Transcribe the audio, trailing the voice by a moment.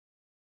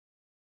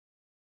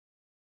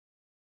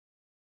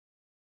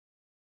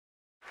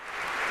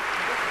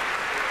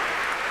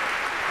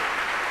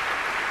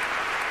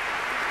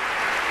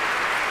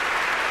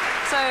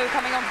So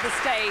coming onto the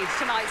stage,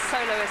 tonight's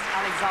soloist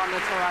Alexander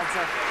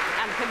Toradze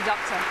and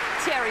conductor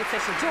Thierry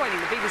Fisher joining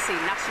the BBC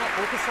National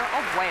Orchestra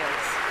of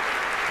Wales.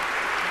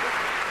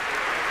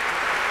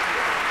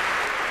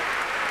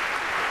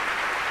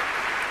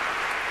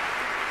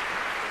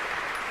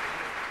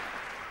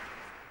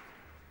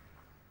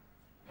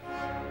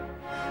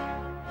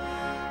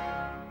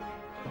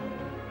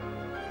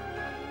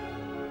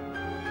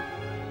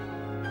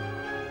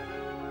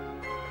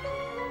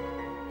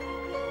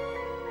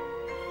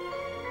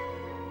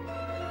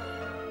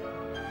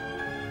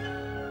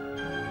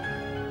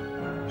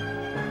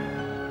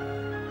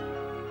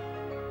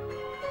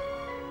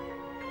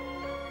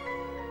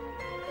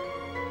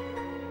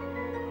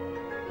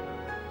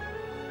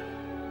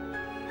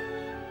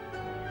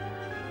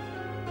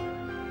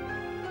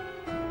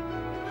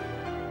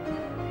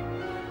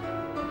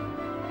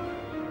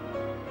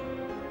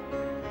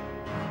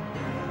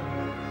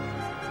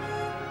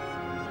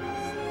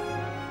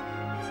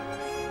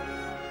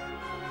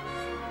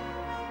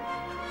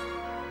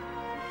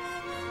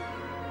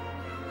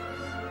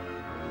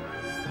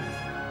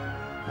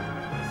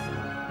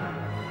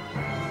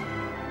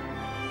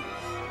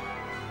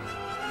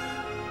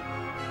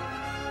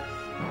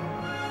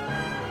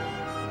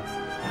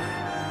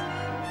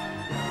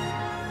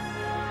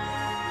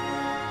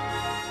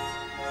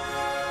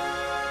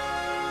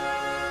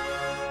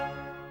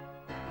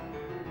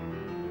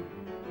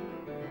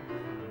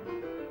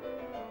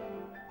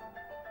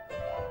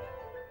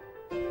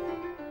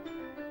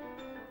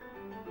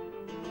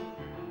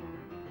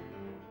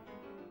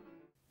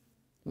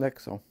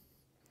 Lexo,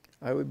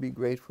 I would be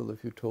grateful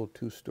if you told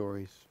two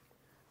stories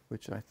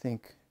which I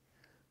think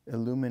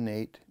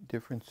illuminate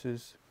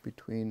differences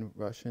between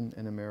Russian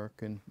and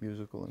American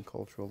musical and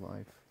cultural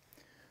life.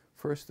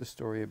 First, the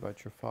story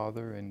about your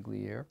father and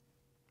Gliere,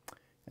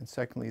 and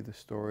secondly, the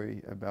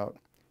story about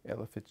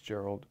Ella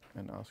Fitzgerald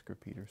and Oscar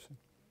Peterson.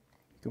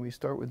 Can we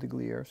start with the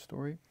Gliere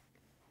story?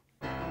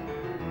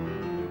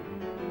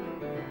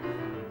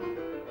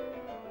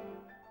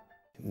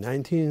 In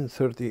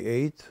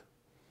 1938,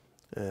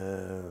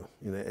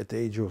 at the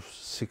age of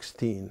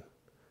 16,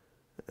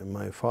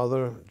 my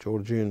father,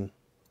 Georgian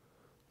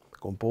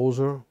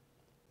composer,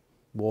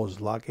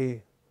 was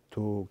lucky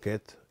to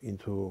get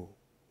into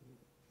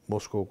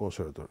Moscow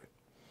Conservatory,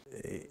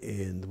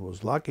 and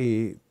was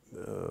lucky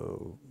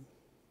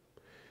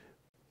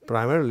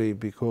primarily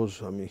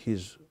because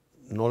his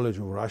knowledge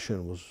of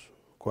Russian was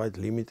quite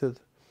limited,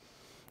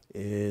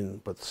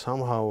 but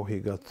somehow he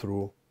got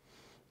through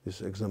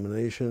these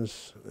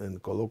examinations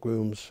and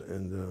colloquiums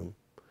and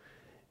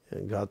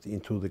got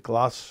into the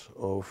class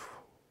of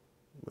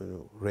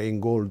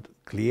Reinhold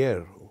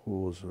Gliere,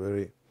 who was a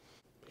very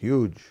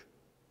huge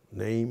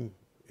name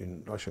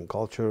in Russian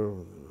culture,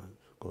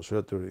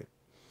 conservatory,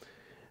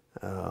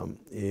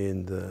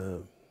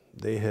 and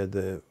they had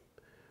a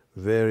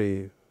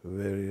very,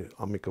 very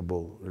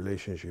amicable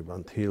relationship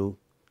until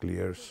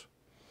Gliere's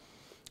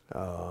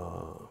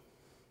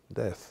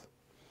death.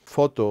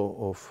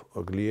 Photo of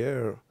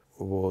Gliere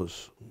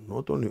was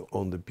not only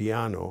on the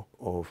piano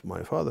of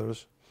my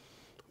father's,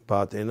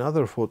 but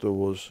another photo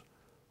was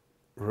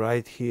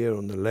right here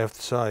on the left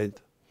side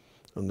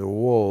on the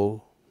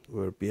wall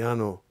where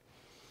piano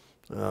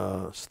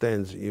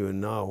stands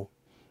even now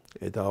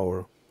at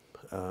our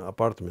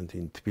apartment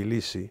in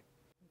Tbilisi.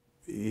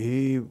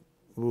 He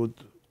would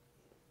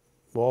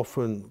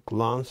often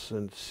glance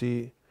and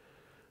see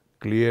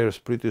Gliere's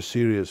pretty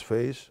serious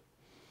face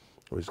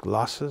with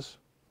glasses,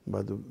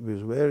 but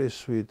with very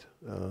sweet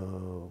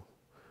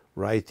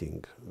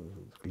writing.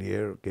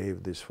 Gliere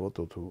gave this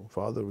photo to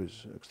father with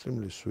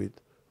extremely sweet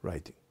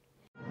writing.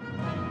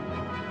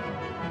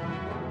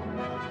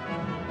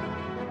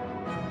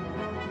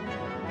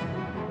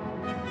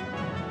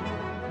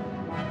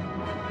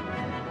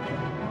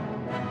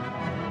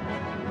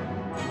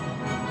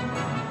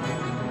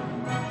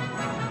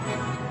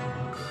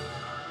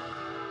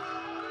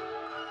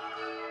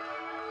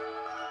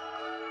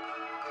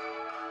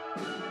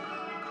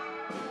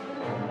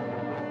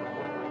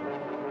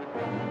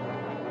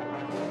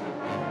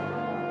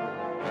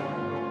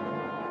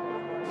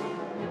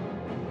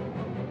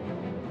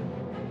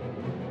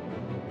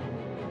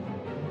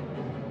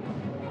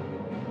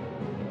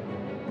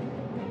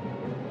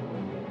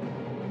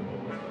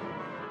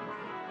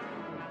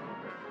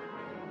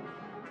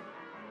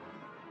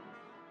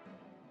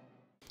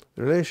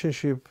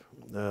 Relationship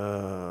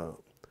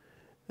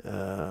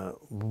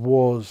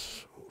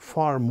was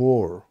far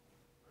more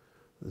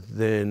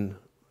than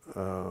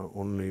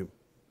only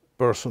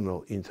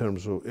personal in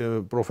terms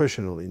of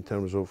professional in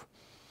terms of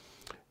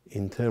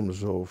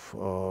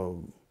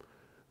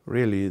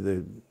really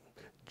the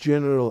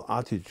general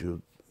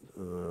attitude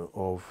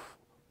of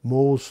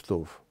most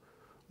of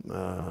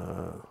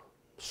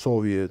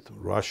Soviet,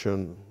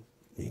 Russian,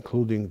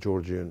 including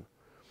Georgian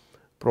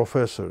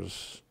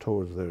professors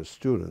towards their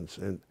students.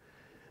 And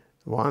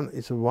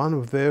it's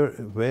one very,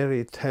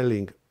 very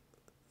telling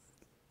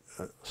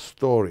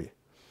story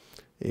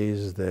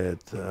is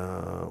that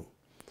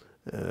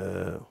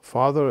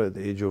father at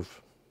the age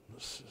of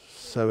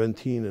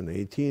 17 and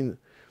 18,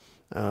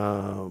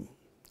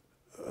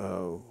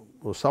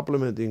 was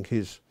supplementing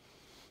his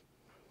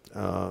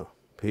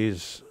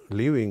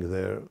living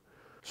there.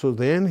 So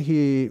then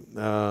he,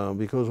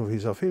 because of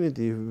his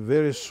affinity,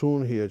 very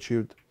soon he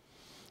achieved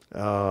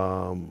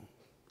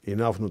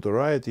enough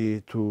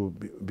notoriety to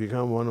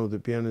become one of the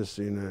pianists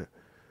in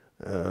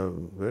a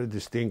very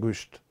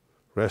distinguished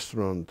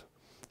restaurant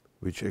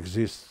which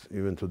exists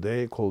even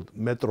today, called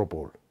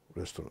Metropole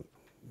restaurant,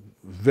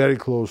 very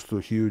close to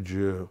huge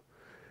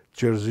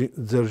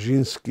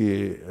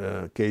Dzerzhinsky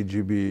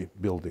KGB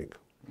building.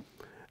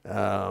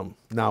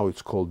 Now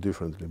it's called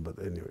differently, but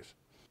anyways.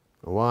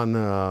 One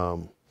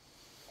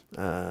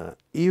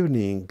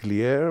evening,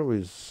 Gliere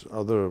with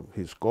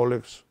his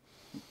colleagues,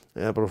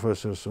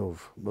 professors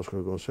of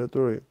Moscow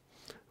Conservatory,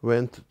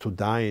 went to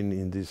dine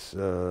in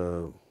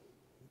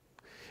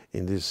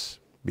this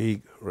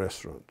big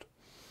restaurant.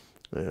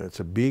 It's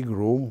a big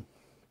room,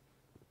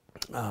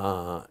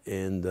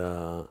 and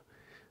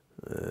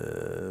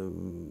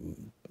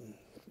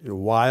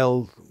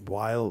while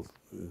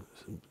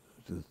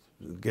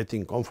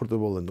getting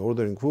comfortable and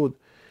ordering food,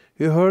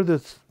 he heard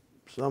that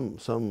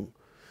some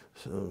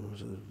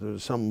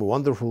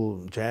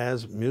wonderful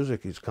jazz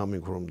music is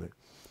coming from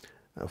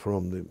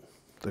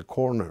the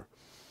corner,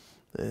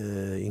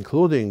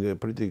 including a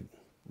pretty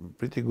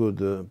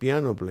good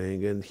piano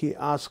playing. And he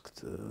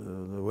asked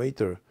the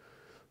waiter,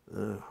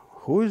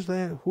 "Who is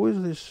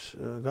this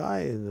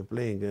guy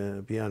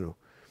playing piano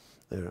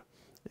there?"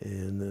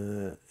 And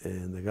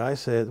the guy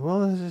said, "Well,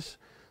 there's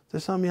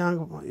some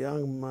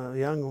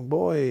young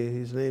boy.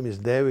 His name is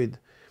David,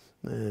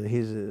 and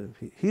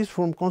he's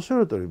from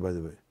conservatory, by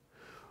the way."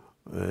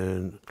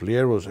 And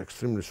Gliere was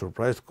extremely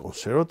surprised.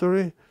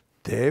 Conservatory,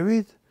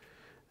 David?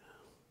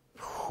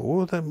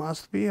 Who that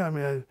must be? I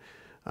mean,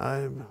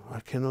 I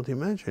cannot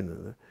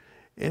imagine.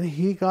 And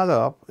he got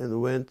up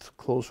and went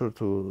closer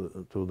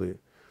to the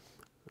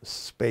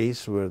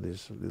space where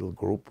this little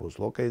group was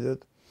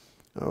located.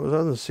 I was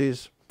able to see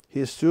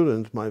his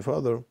student, my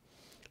father,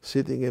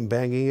 sitting and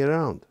banging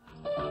around.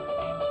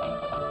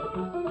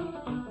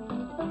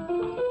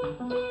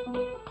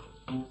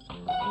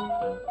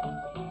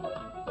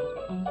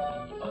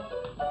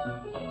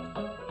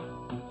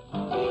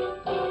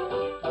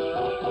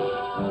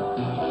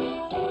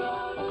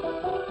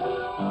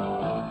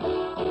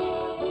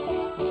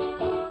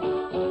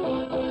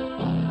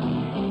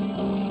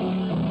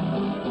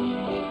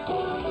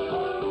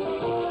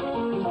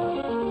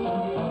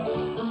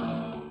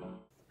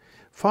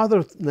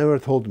 Father never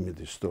told me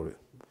this story,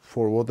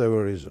 for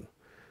whatever reason,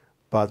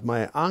 but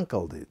my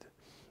uncle did.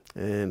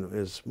 And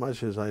as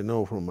much as I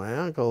know from my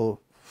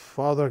uncle,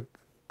 father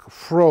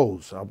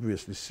froze,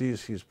 obviously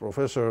sees his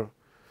professor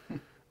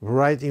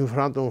right in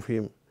front of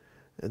him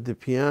at the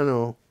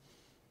piano,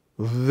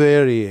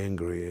 very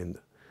angry. And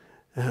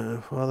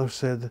father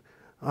said,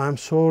 I'm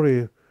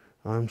sorry,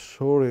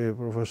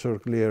 Professor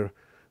Gliere,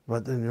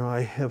 but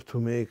I have to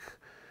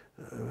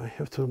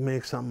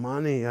make some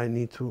money. I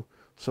need to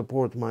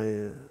support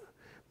my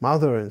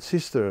mother and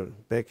sister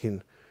back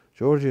in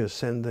Georgia,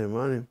 send them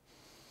money."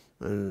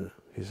 And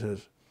he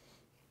says,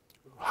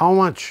 "How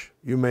much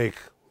you make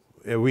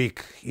a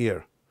week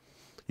here?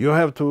 You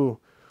have to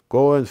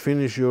go and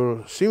finish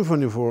your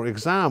symphony for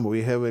exam.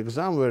 We have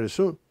exam very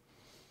soon."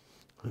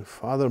 And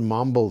father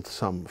mumbled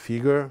some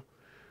figure.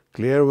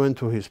 Gliere went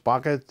to his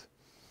pocket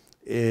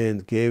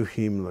and gave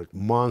him like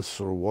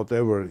months or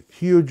whatever,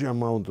 huge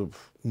amount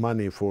of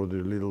money for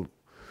the little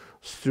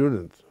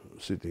student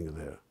sitting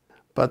there.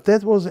 But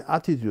that was the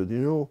attitude,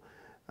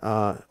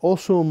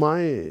 Also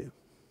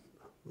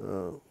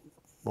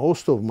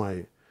most of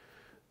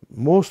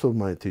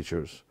my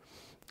teachers,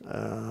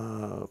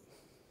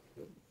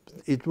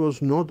 it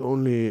was not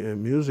only a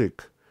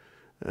musical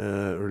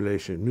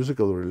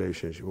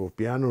relationship or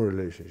piano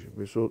relationship.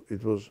 So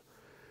it was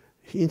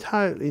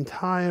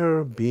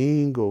entire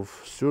being of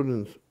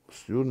student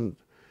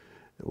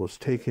was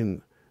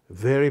taken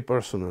very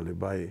personally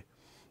by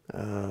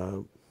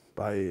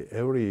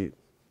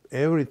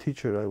every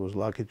teacher I was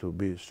lucky to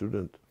be a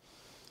student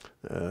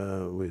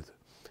with.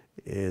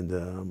 And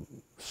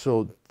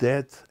so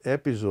that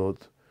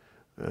episode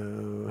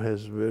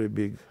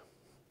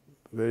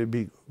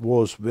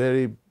was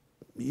very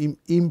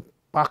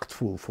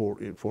impactful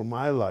for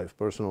my life,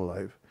 personal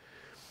life.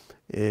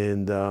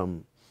 And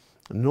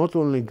not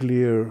only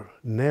Gliere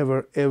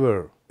never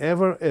ever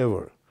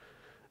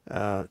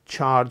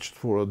charged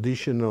for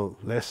additional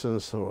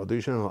lessons or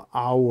additional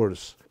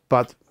hours,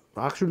 but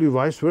actually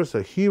vice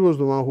versa. He was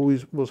the one who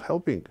was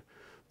helping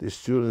the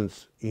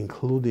students,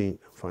 including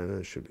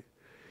financially.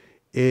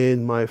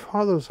 And my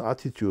father's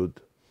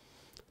attitude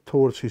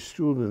towards his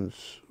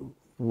students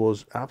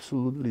was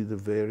absolutely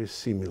very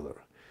similar.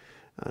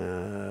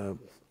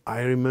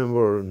 I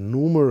remember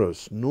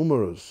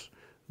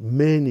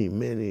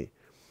many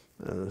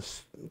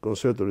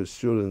conservatory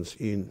students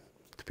in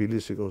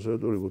Tbilisi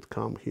Conservatory would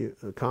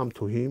come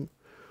to him,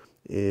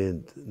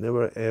 and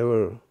never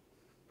ever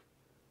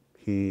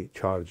he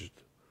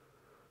charged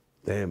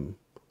them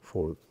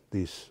for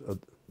this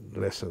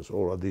lessons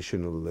or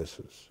additional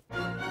lessons.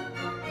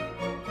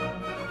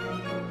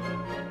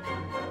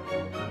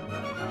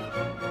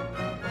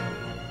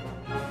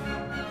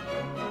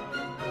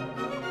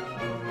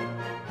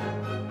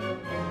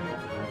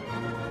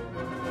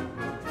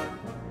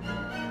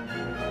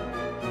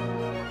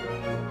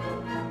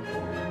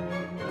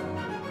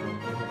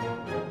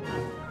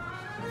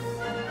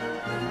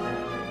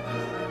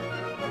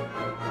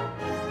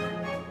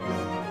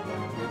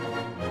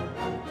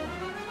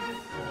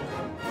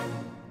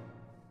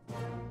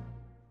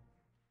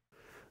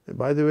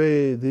 By the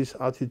way, this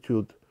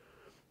attitude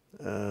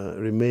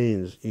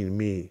remains in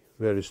me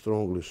very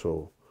strongly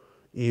so.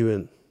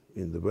 Even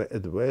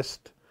at the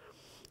West,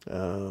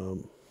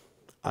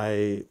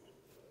 I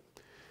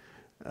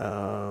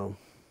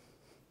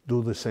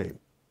do the same,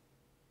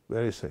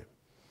 very same.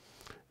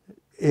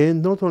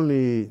 And not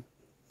only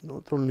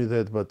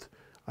that, but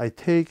I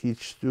take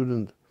each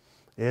student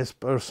as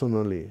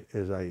personally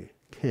as I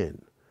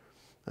can.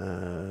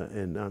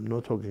 And I'm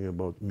not talking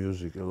about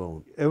music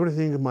alone.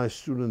 Everything my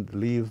student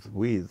lived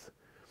with,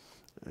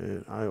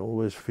 I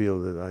always feel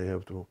that I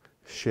have to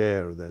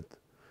share that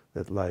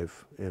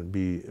life and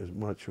be as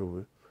much of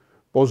a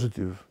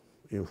positive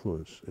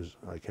influence as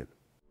I can.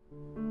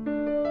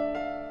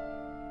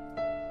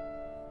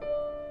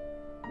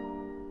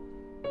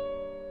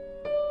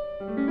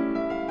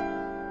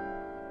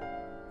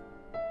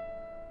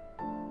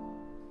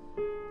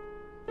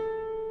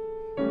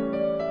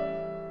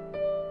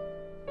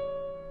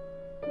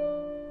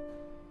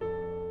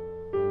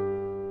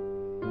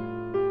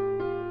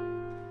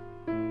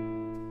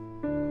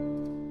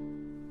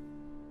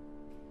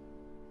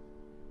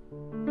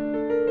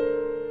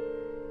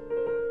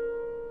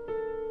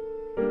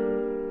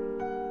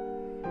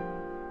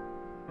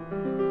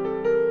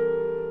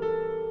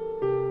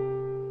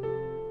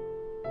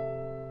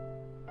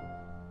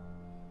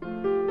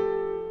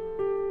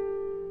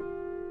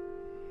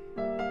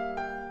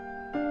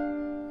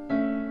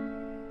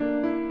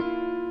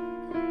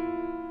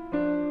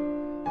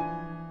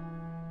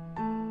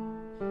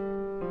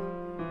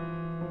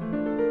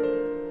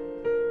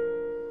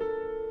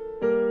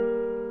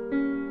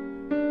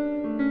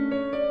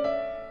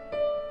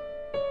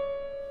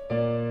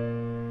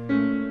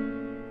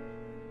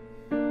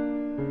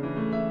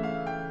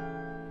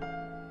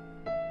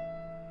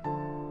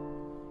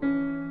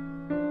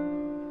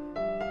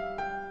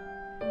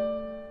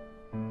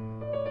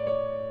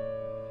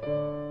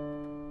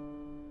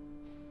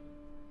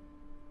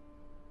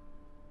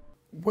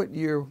 What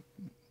year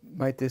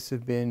might this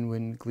have been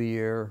when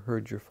Gliere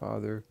heard your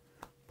father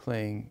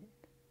playing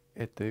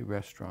at the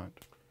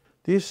restaurant?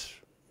 This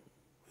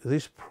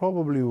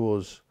probably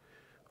was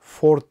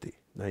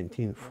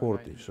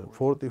 1940, so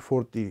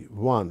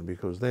 41,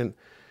 because then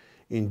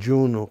in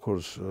June, of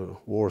course,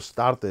 war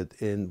started,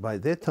 and by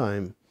that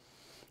time,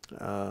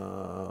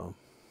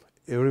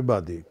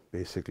 everybody,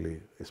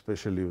 basically,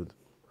 especially with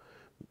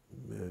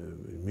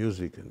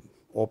music and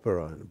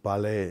opera and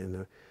ballet,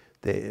 and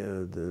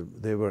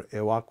they were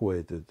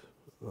evacuated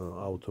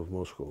out of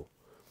Moscow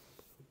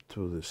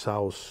to the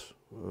south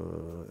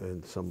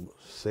and some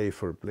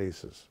safer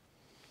places.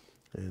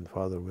 And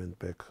father went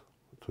back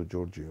to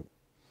Georgia.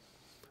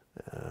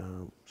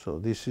 So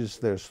this is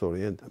their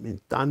story. And I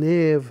mean,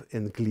 Tanev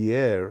and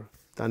Gliere,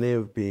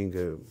 Tanev being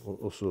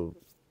also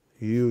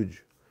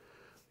huge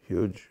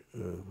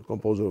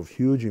composer of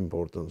huge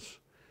importance,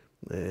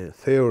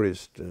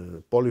 theorist,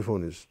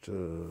 polyphonist.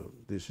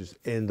 This is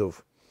end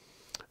of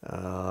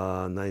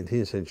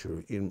 19th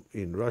century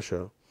in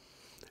Russia.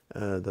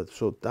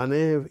 So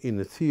Tanev in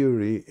a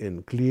theory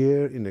and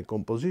Gliere in a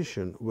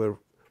composition were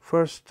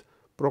first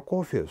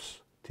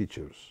Prokofiev's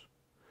teachers.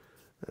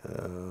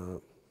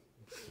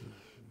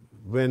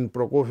 When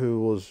Prokofiev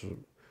was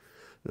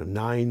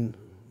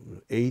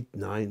 8,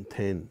 9,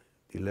 10,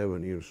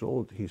 11 years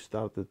old, he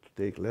started to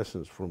take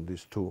lessons from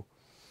these two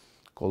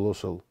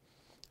colossal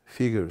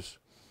figures.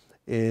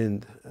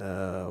 And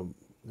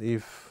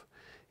if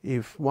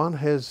one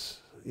has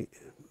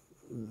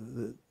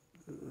the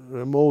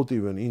remote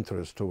even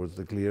interest towards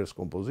the Gliere's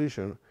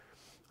composition,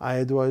 I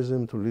advise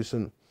them to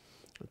listen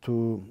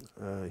to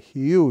a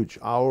huge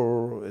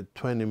hour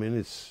 20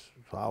 minutes,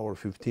 hour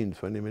 15,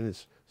 20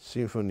 minutes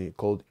symphony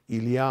called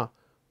Ilya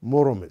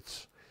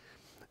Muromets.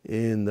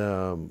 And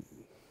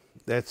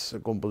that's a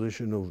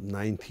composition of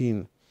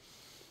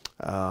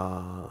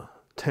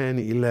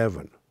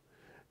 1910-11.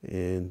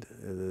 And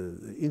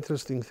the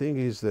interesting thing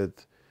is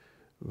that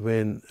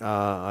when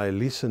I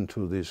listen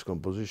to this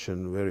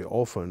composition very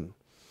often,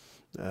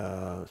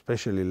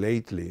 especially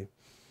lately,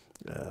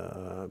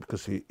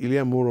 because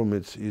Ilya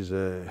Muromets is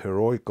a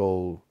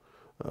heroical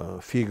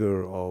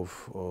figure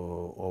of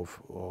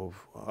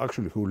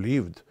actually who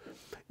lived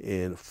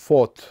and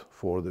fought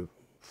for the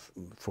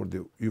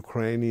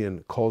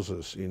Ukrainian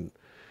causes in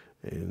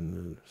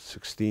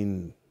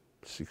 16th,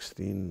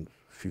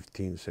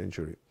 15th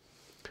century.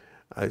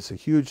 It's a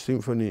huge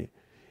symphony,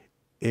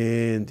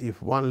 and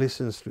if one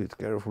listens to it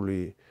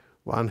carefully,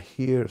 one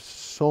hears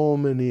so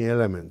many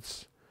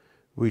elements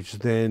which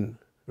then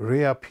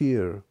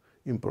reappear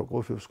in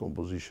Prokofiev's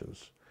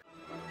compositions.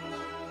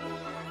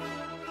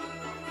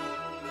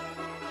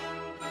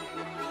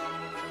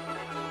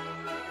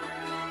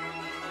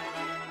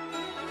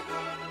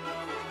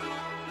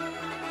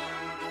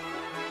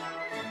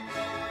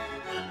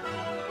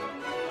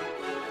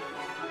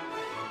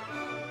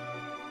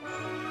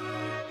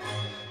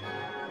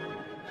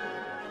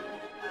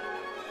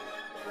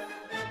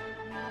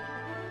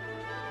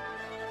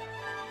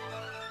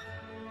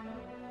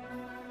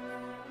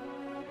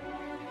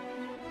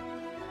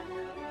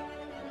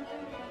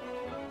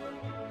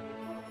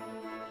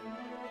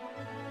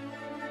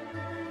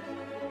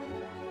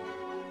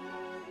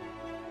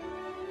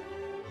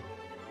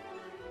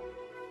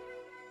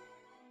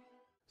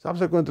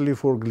 Subsequently,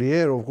 for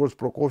Gliere, of course,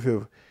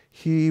 Prokofiev,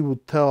 he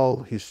would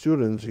tell his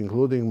students,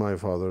 including my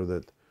father,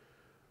 that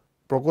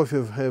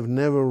Prokofiev have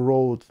never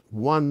wrote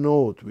one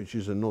note which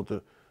is not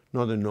a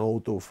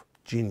note of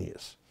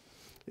genius.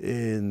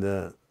 And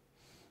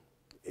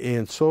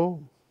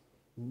so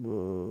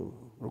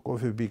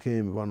Prokofiev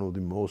became one of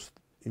the most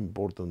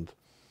important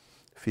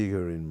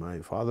figure in my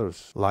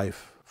father's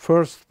life.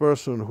 First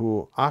person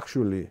who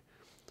actually,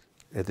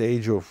 at the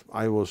age of,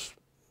 I was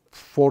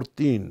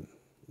 14,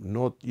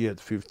 not yet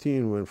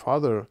 15, when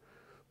father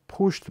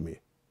pushed me,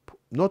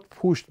 not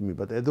pushed me,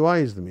 but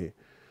advised me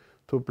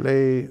to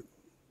play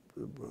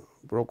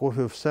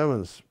Prokofiev's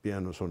 7th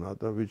piano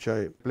sonata, which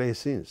I play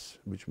since,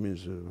 which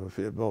means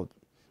about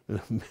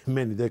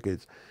many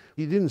decades.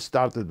 He didn't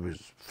start it with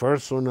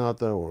first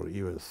sonata or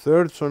even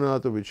third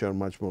sonata, which are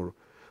much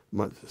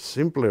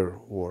simpler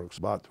works,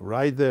 but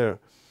right there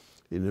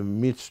in the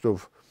midst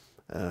of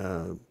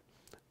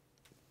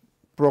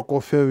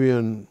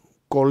Prokofievian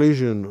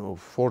collision of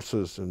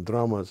forces and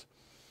dramas,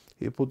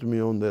 he put me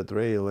on that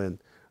rail,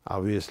 and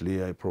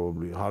obviously I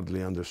probably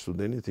hardly understood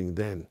anything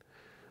then,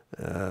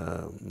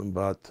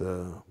 but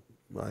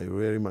I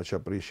very much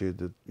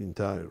appreciated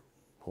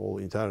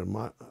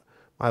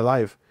my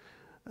life,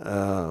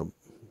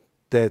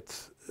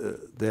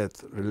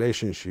 that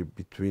relationship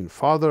between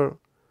father,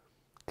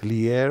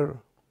 Gliere,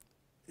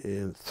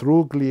 and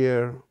through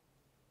Gliere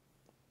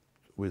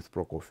with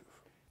Prokofiev.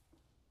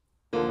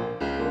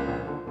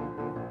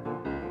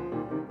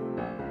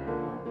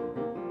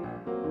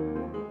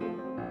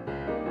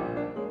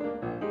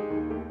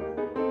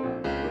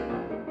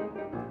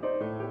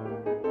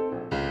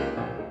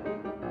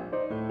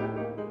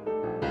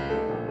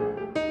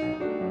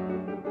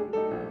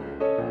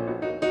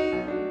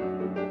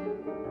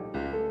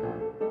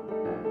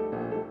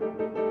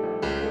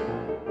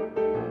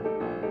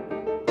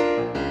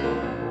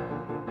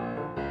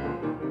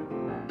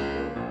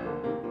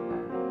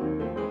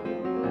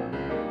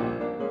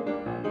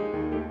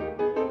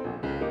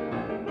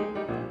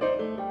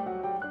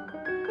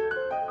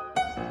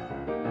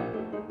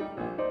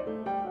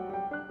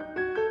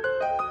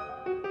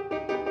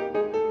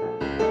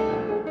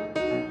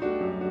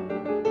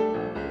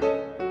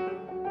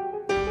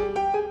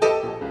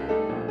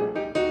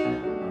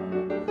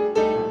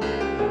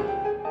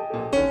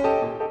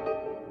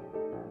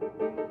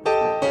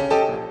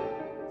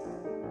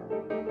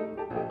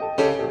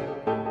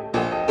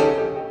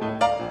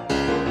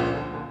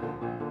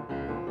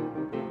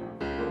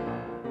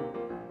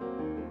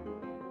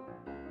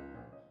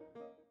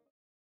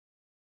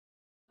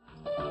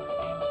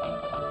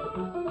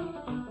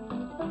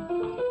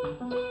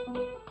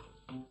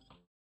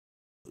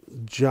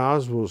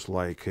 Jazz was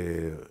like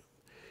the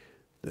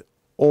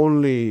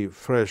only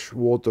fresh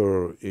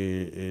water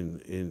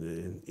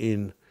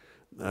in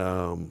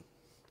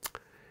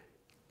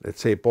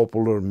let's say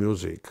popular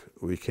music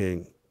we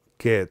can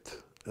get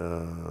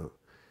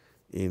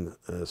in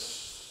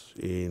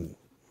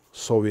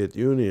Soviet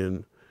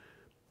Union.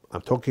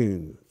 I'm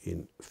talking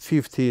in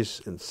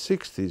 50s and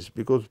 60s,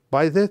 because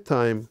by that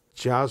time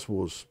jazz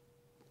was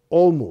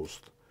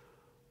almost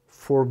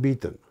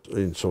forbidden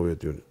in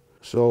Soviet Union.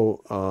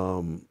 So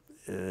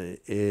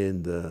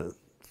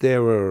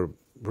there were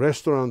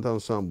restaurant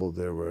ensembles,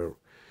 there were,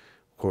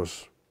 of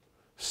course,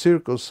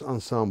 circus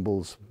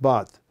ensembles,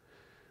 but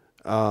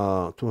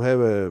to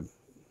have a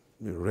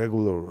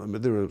regular, I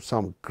mean, there were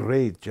some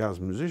great jazz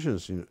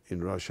musicians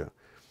in Russia,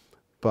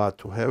 but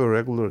to have a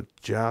regular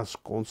jazz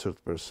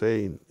concert per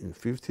se in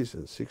 50s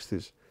and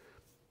 60s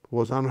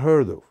was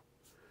unheard of.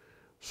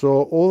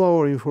 So all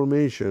our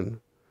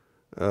information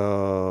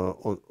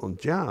on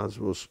jazz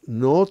was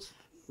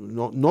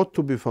not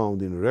to be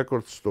found in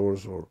record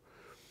stores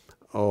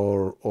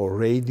or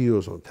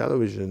radios or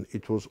television.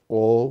 It was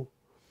all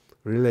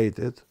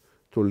related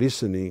to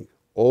listening,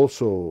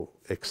 also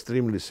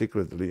extremely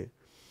secretly,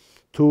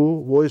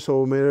 to Voice of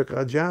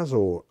America Jazz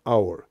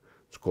Hour.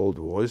 It's called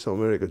Voice of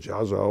America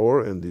Jazz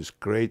Hour, and this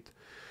great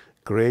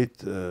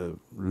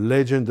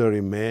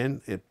legendary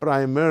man,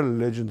 primarily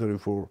legendary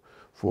for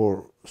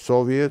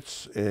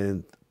Soviets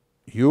and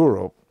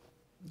Europe,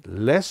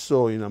 less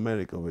so in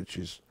America, which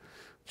is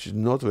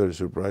not very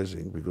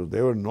surprising, because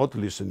they were not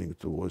listening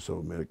to Voice of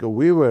America.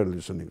 We were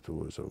listening to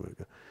Voice of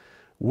America.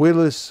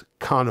 Willis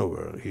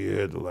Conover, he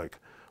had like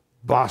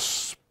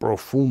bass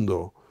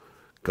profundo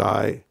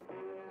guy.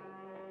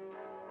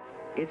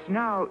 It's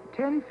now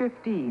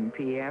 10:15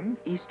 p.m.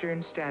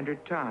 Eastern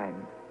Standard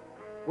Time.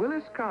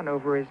 Willis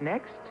Conover is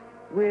next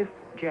with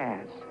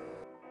jazz.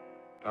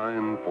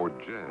 Time for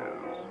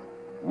jazz.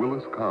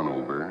 Willis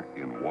Conover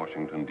in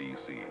Washington,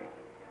 D.C.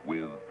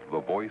 with the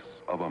Voice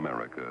of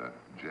America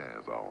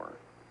Jazz Hour.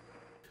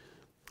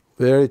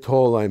 Very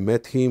tall. I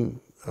met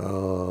him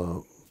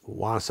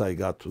once I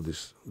got to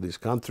this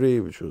country,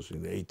 which was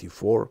in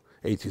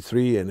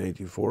 83 and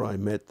 84. I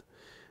met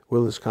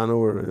Willis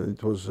Conover, and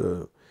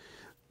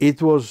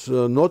it was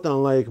not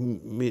unlike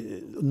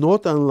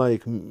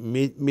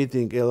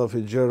meeting Ella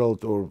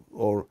Fitzgerald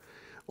or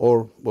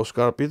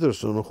Oscar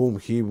Peterson, whom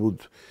he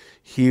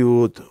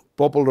would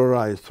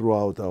popularize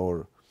throughout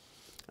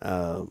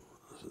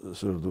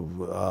sort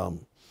of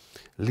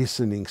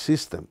listening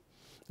system,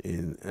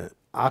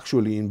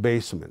 actually in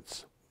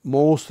basements,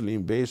 mostly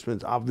in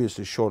basements,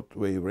 obviously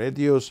shortwave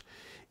radios,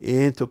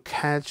 and to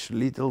catch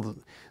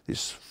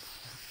this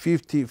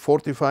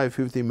 45,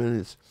 50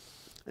 minutes,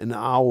 an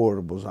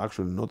hour was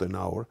actually not an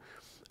hour,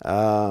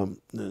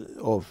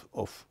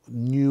 of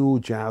new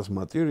jazz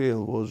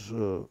material was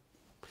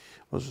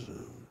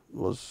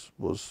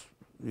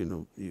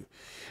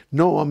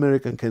no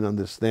American can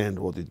understand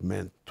what it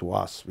meant to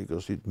us,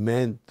 because it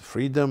meant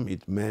freedom,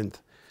 it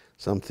meant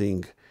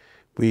something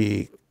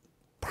we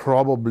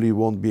probably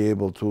won't be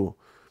able to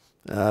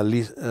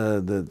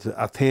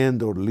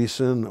attend or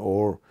listen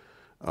or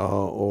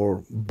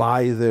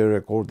buy their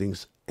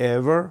recordings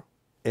ever.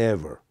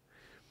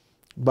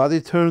 But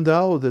it turned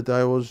out that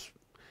I was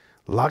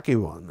lucky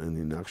one,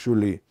 and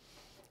actually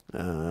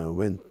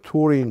when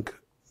touring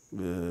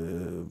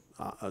in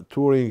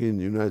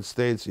the United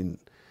States in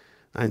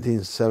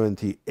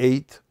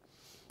 1978.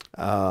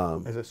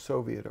 As a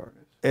Soviet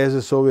artist? As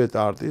a Soviet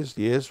artist,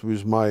 yes,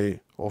 with my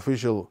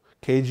official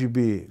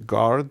KGB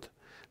guard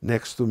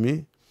next to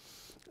me.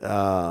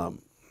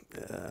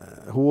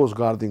 Who was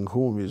guarding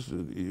whom is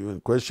even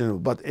questionable,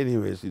 but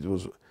anyways, it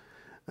was,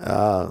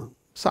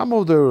 some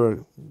of them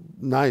were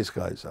nice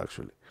guys,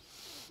 actually.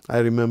 I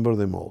remember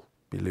them all,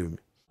 believe me.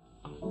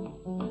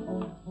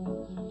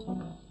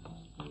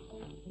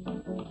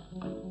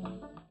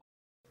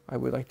 I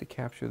would like to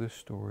capture the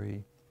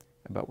story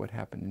about what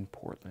happened in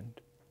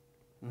Portland.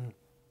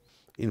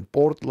 In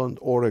Portland,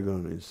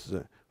 Oregon, it's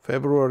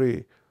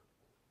February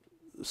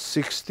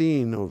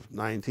 16 of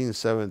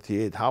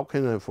 1978. How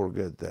can I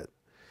forget that?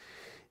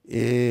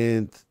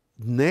 And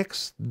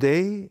next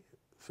day,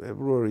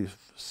 February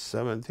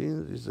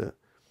 17th, is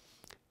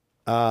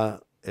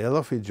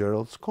Ella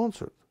Fitzgerald's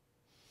concert.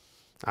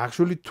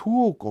 Actually,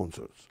 2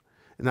 concerts.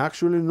 And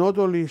actually, not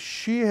only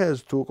she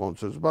has 2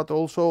 concerts, but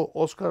also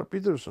Oscar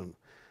Peterson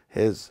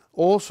has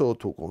also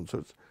 2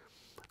 concerts,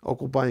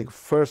 occupying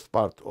first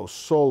part or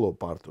solo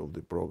part of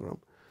the program.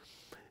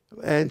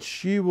 And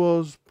she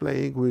was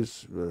playing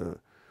with,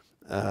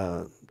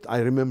 I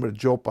remember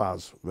Joe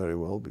Paz very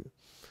well,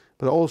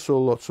 but also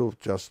lots of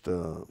just,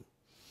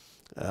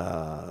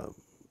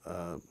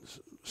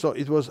 so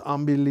it was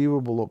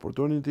unbelievable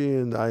opportunity,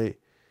 and I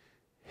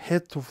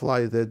had to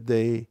fly that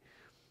day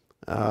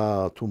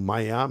to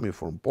Miami,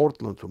 from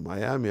Portland to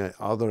Miami,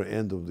 other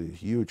end of the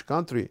huge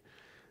country.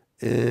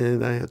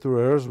 And I had to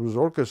rehearse with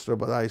orchestra,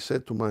 but I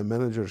said to my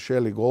manager,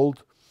 Shelley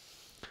Gold,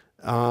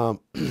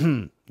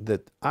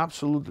 that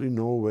absolutely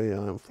no way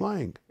I am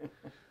flying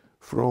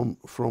from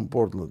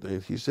Portland.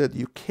 And he said,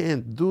 you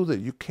can't do that,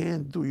 you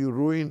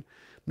ruin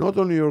not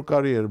only your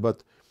career,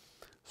 but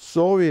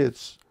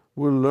Soviets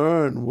will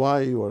learn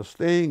why you are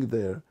staying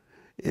there,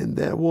 and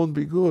that won't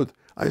be good.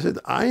 I said,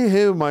 I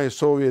have my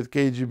Soviet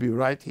KGB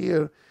right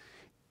here,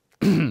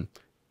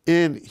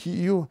 and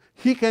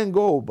he can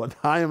go, but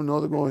I am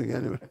not going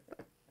anywhere.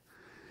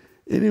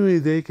 Anyway,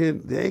 they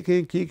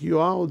can kick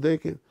you out. They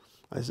can.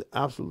 I said,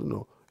 absolutely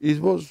no. It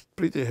was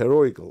pretty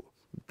heroical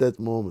at that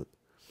moment,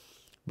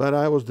 but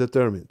I was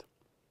determined.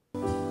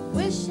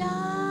 Wish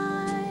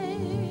I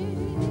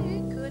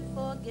could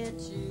forget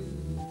you,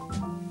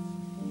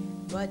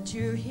 but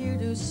you're here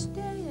to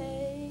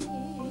stay.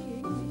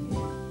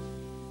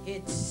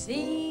 It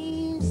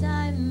seems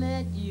I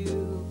met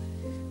you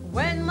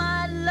when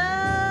my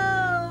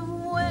love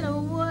went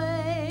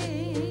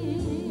away,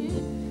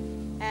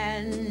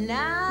 and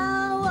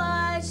now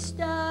I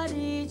start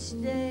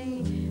each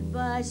day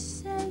by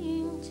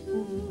saying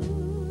to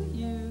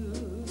you,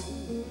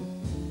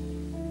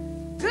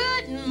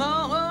 good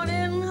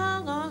morning,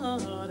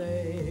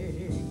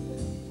 heartache,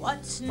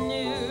 what's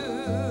new?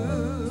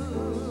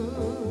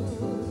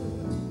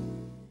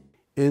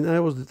 And I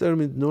was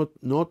determined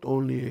not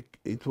only,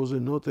 it was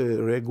not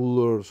a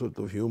regular sort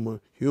of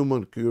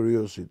human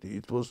curiosity,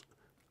 it was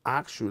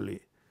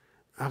actually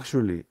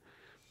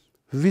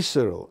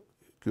visceral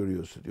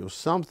curiosity of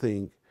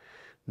something,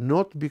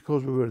 not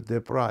because we were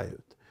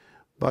deprived,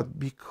 but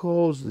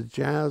because the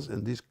jazz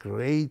and these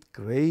great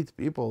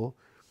people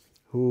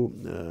who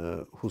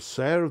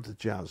served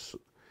jazz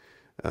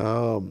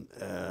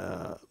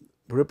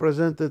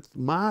represented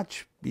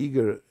much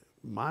bigger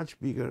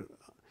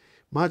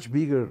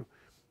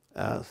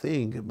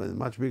thing, but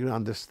much bigger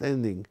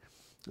understanding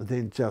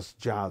than just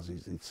jazz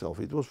itself.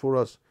 It was for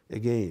us,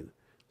 again,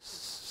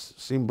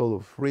 symbol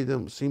of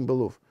freedom,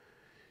 symbol of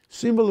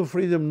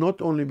freedom,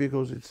 not only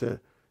because it's an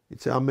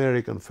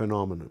American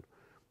phenomenon,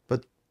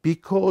 but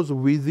because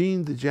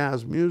within the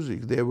jazz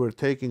music they were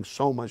taking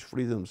so much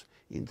freedoms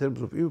in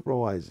terms of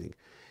improvising,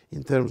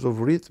 in terms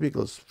of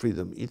rhythmical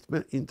freedom,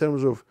 in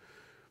terms of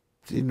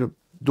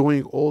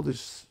doing all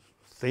these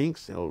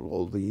things,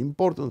 all the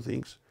important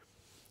things,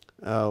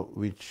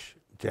 which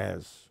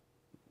jazz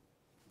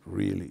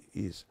really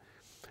is.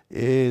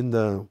 And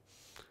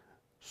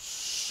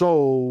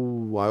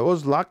so I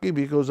was lucky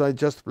because I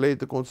just played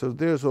the concert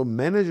there. So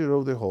manager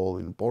of the hall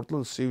in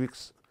Portland Civic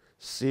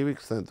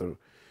Center,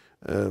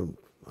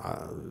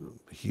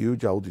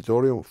 huge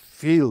auditorium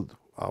filled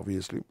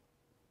obviously.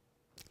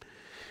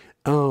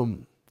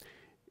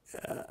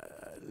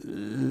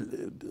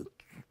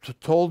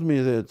 Told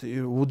me that,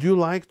 would you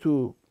like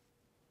to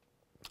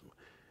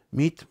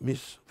meet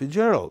Miss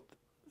Fitzgerald?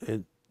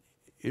 And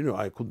you know,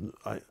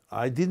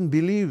 I didn't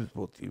believe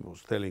what he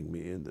was telling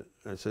me, and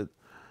I said,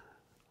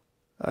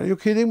 "Are you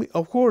kidding me?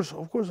 Of course.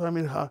 I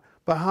mean,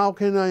 but how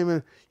can I?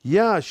 Mean,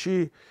 yeah,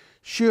 she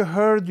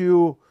heard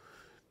you.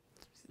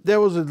 There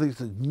was at least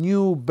a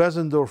new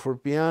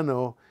Bessendorfer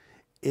piano,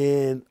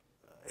 and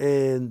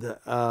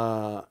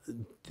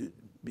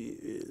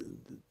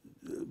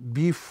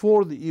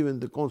before even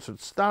the concert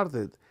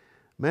started,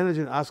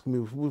 manager asked me,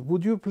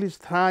 would you please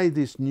try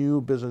this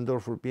new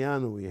Bessendorfer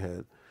piano we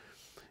had?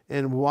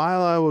 And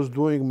while I was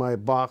doing my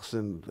Bachs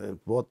and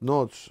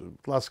whatnots,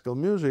 classical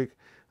music,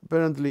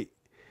 apparently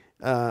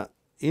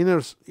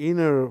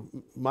inner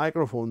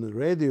microphone, the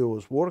radio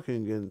was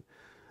working, and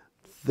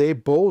they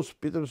both,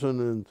 Peterson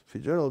and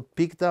Fitzgerald,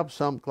 picked up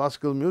some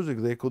classical music.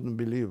 They couldn't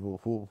believe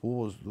who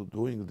was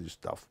doing this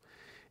stuff.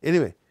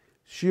 Anyway,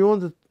 she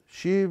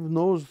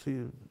knows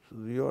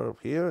you are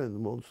here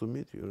and wants to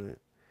meet you. Right?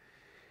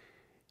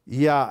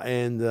 Yeah,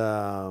 and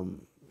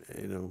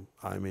you know,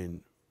 I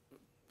mean,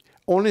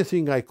 only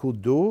thing I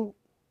could do,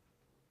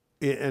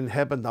 and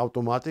happened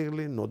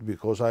automatically, not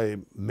because I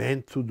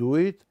meant to do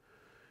it.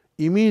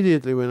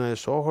 Immediately when I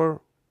saw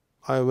her,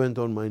 I went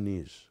on my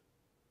knees,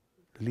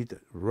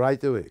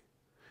 right away.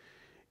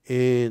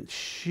 And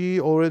she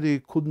already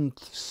couldn't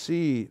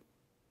see,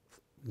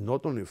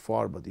 not only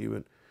far, but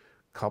even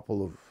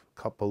couple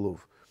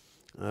of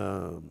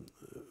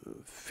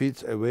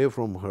feet away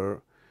from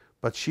her.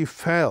 But she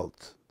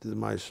felt that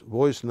my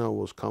voice now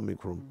was coming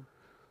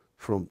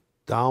from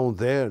down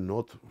there,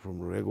 not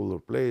from a regular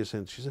place.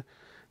 And she said,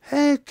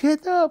 "Hey,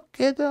 get up.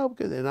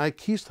 And I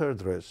kissed her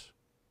dress.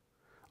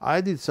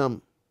 I did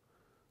some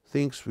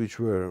things which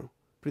were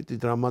pretty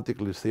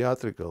dramatically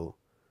theatrical,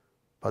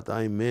 but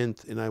I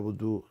meant, and I would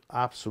do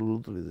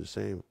absolutely the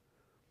same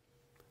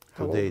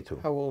today too."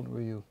 How old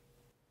were you?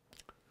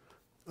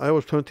 I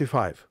was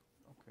 25.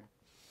 Okay.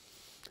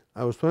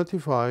 I was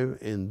 25,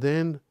 and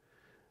then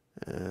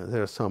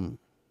there are some,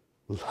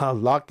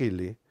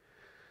 luckily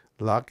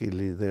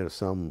there are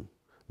some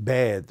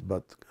bad,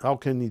 but how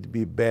can it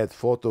be bad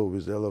photo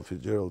with Ella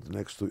Fitzgerald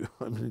next to you?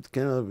 I mean, it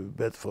cannot be a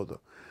bad photo.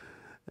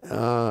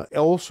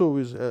 Also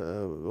with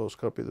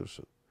Oscar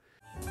Peterson.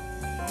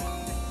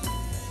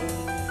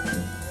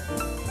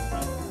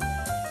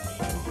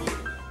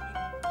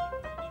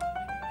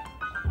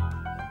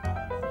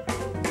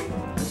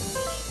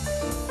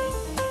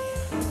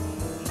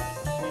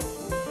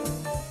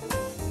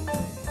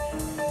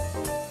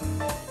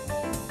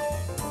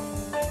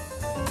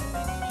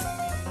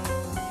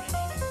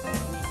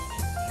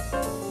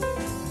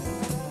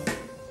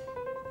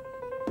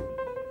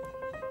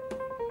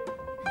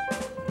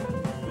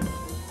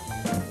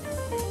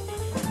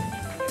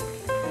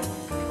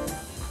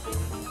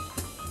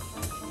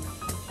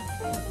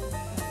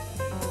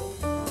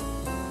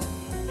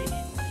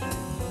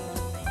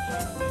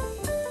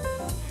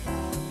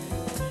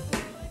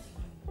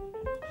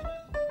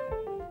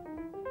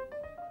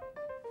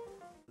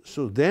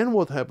 So then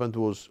what happened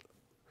was,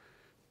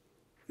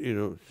 you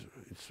know,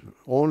 it's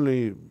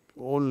only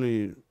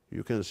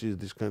you can see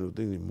this kind of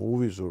thing in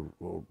movies or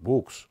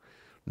books,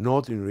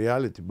 not in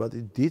reality, but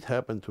it did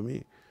happen to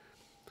me.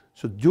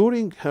 So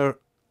during her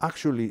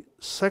actually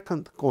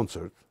second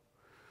concert,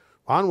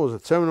 one was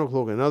at 7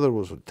 o'clock, another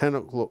was at 10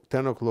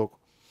 o'clock,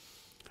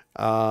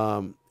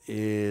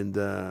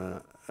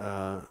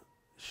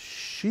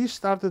 she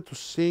started to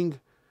sing,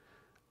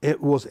 it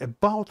was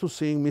about to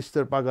sing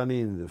Mr.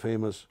 Paganini, the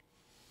famous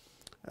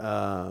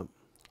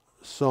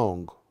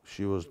song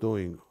she was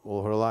doing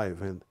all her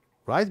life. And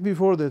right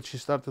before that, she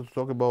started to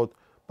talk about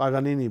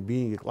Paganini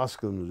being a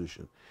classical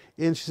musician.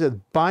 And she said,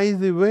 by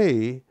the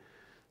way,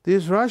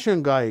 this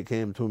Russian guy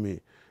came to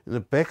me in the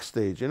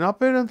backstage, and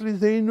apparently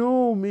they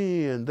know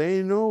me and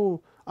they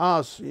know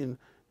us.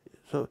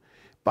 So,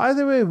 by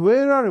the way,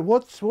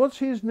 what's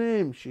his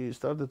name? She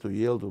started to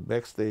yell to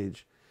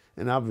backstage,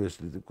 and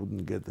obviously they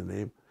couldn't get the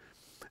name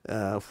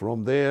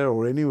from there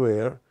or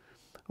anywhere.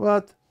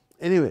 But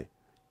anyway,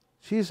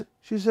 she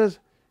says,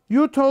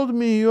 you told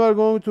me you are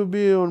going to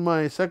be on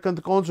my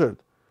second concert.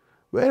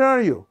 Where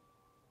are you?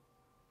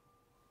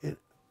 And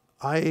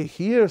I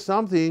hear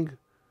something,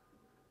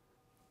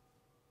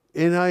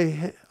 and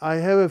I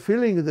have a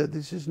feeling that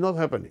this is not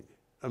happening.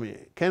 I mean,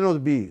 it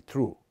cannot be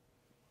true.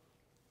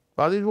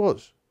 But it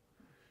was.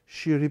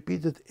 She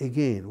repeated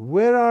again,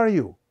 where are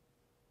you?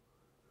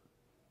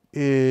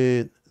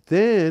 And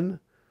then,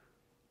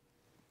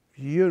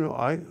 you know,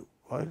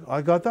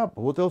 I got up.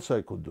 What else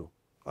I could do?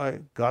 I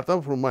got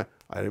up from I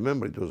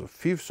remember it was a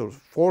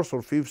fourth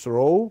or fifth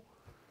row.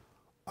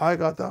 I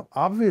got up.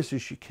 Obviously,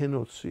 she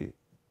cannot see.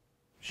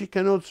 She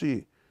cannot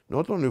see.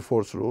 Not only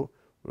fourth row,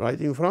 right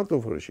in front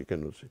of her, she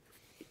cannot see.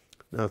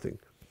 Nothing,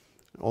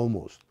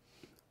 almost.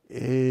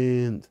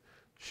 And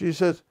she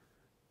says,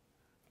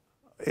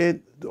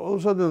 and all of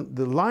a sudden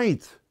the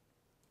light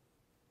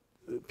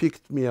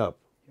picked me up.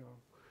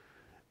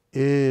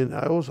 And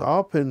I was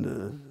up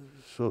and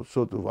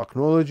sort of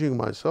acknowledging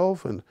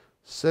myself and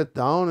sat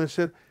down and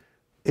said,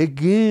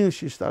 again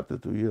she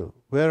started to yell,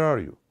 "Where are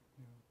you?"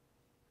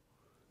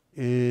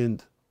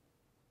 And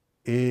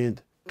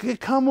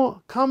come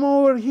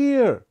over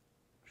here,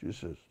 she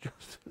says,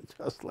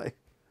 just like.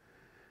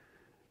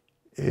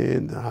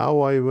 And how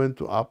I went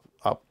to up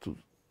to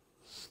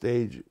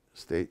stage,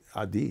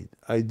 I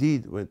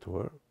did went to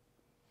her.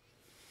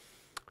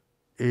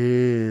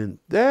 And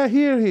there,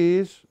 here he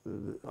is.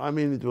 I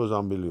mean, it was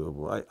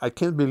unbelievable. I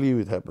can't believe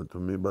it happened to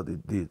me, but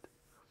it did.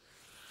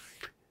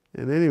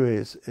 And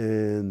anyways,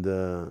 and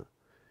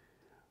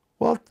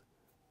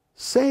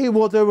say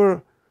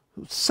whatever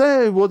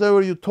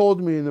you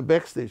told me in the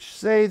backstage.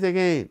 Say it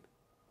again.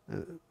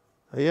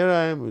 Here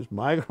I am with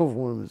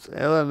microphone, with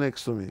Ella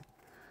next to me.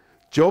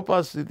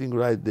 Jopa sitting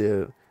right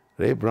there.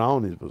 Ray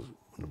Brown was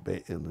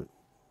in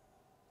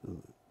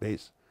the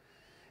bass.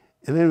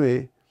 And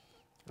anyway,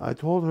 I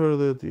told her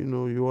that, you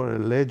know, you are a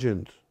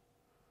legend,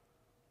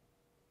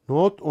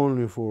 not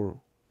only for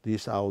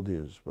this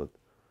audience, but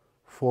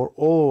for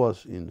all of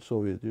us in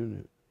Soviet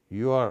Union.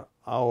 You are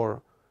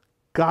our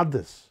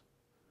goddess.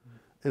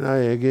 And I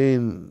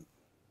again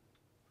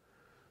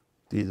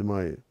did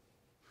my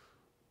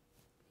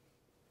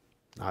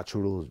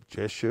natural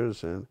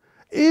gestures, and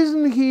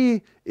isn't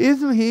he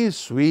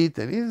sweet,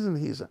 and isn't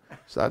he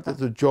started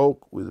to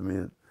joke with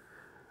me.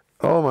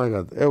 Oh my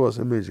God, it was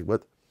amazing.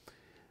 But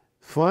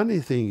funny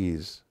thing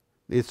is,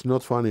 it's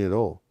not funny at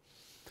all.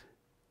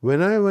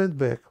 When I went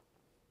back,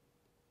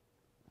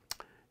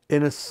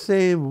 and the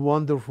same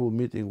wonderful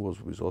meeting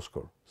was with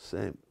Oscar,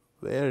 same,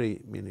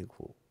 very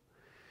meaningful.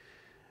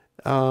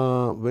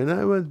 When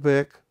I went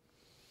back,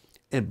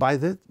 and by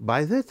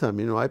that time,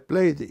 you know, I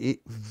played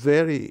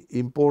very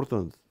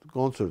important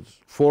concerts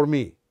for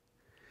me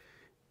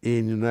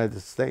in the United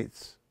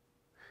States,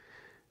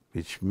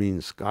 which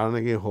means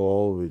Carnegie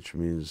Hall, which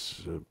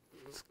means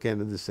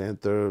Kennedy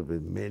Center,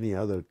 with many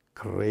other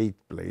great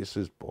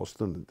places,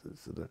 Boston,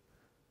 etc.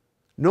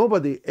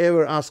 Nobody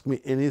ever asked me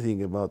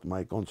anything about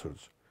my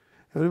concerts.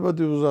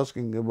 Everybody was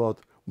asking about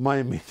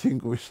my meeting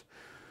with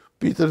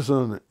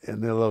Peterson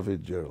and Ella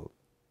Fitzgerald.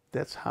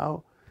 That's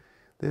how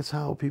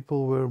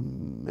people were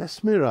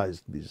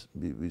mesmerized with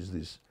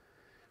these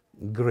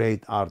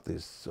great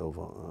artists of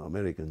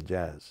American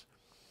jazz.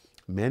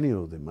 Many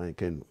of them I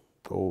can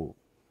go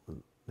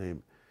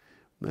name.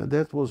 Now,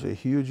 that was a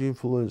huge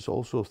influence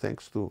also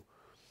thanks to,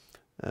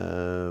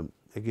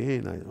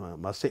 again, I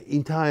must say,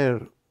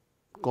 entire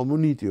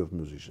community of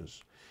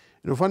musicians.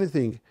 You know, funny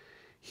thing,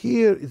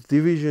 here its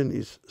division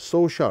is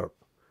so sharp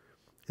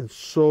and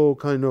so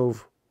kind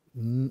of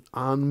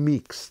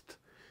unmixed.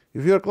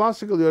 If you're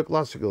classical, you're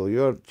classical.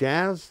 You're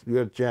jazz,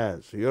 you're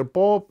jazz. You're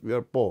pop,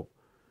 you're pop.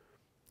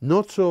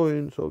 Not so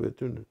in Soviet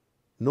Union.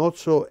 Not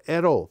so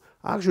at all.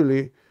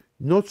 Actually,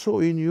 not so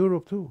in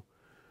Europe too.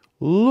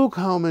 Look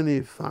how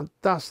many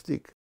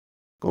fantastic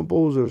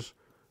composers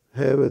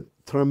have a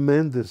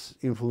tremendous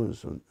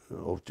influence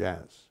of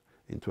jazz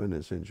in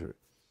 20th century.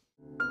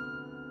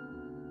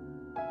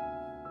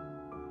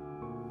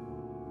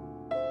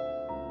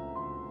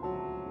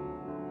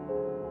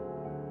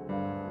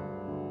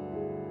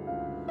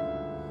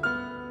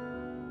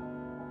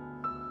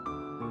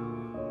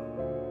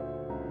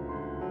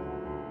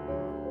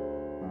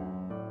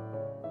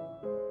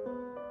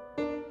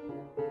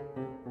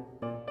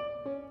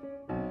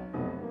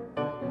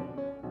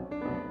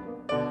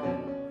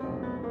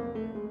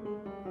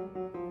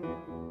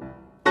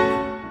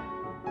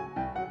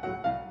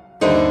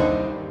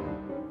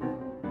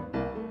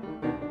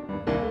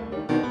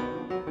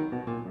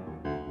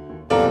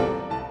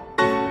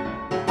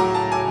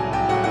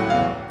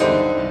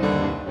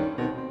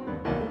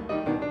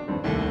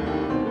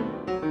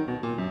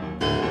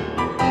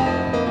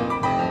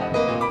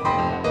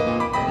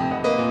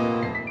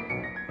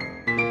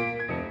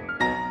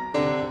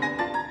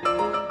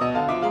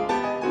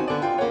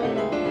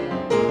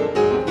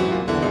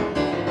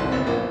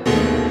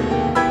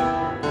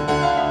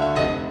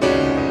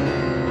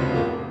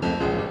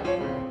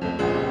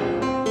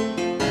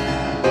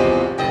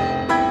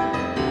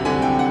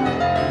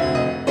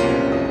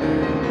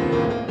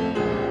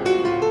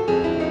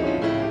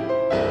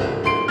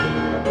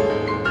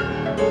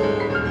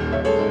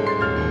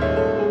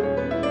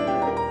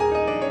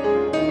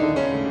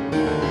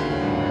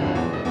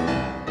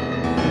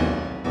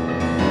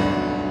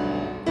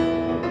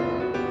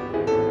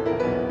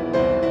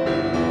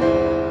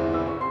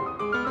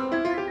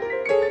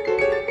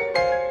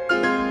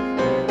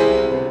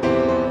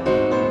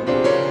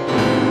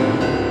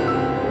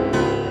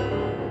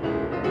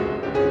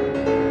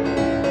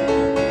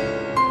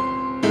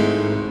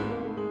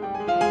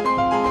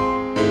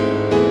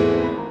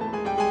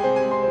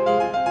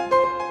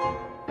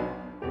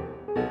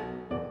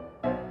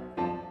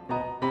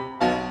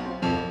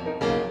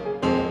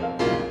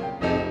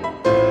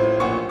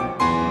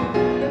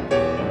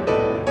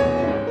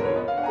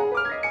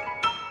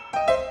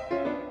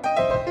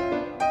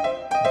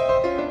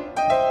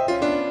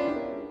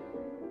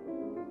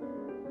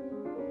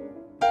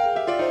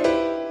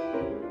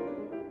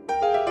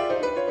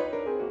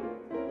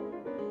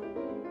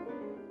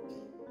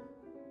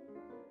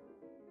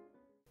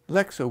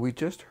 Lexo, we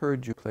just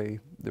heard you play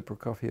the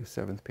Prokofiev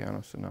Seventh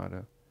Piano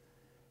Sonata,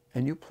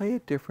 and you play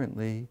it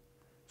differently,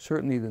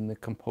 certainly than the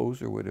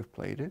composer would have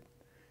played it,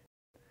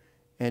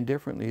 and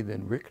differently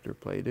than Richter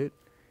played it,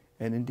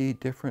 and indeed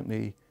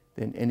differently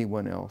than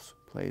anyone else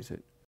plays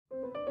it.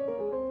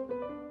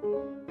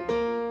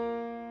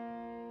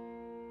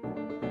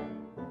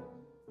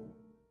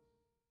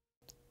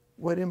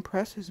 What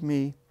impresses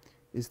me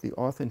is the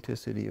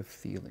authenticity of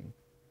feeling.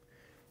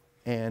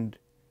 And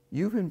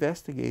you've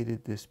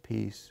investigated this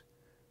piece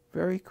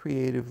very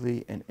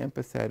creatively and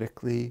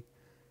empathetically,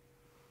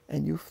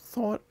 and you've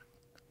thought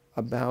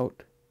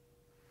about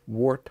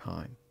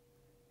wartime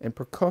and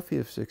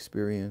Prokofiev's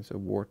experience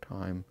of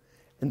wartime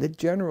and the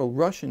general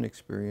Russian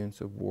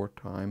experience of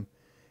wartime.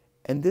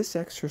 And this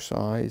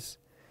exercise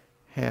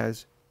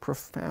has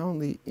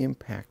profoundly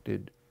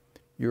impacted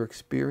your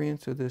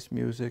experience of this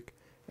music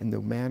and the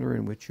manner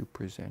in which you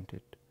present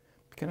it.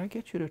 Can I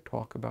get you to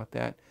talk about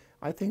that?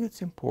 I think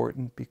it's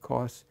important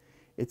because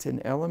it's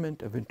an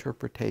element of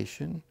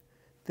interpretation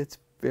that's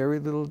very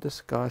little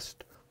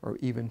discussed or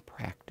even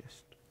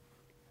practiced.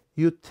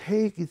 You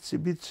take itsy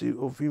bitsy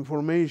of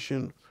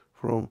information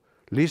from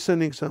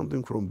listening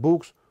something from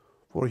books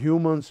for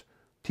humans,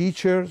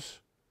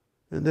 teachers,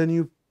 and then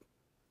you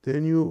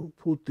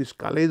put this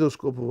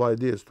kaleidoscope of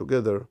ideas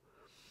together,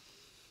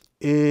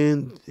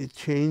 and it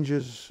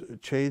changes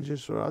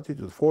our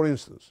attitude. For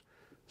instance,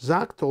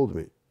 Zak told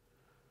me,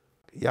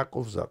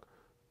 Yakov Zak,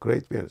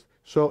 great pianist,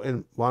 so,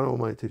 and one of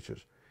my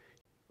teachers,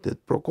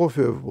 that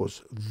Prokofiev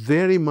was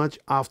very much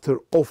after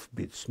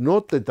offbeats,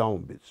 not the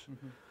downbeats.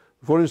 Mm-hmm.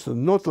 For instance,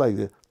 not like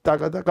the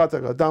taka taka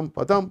taka dam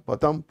padam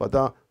padam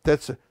pada.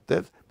 That's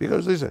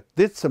because listen,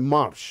 that's a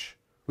march.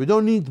 We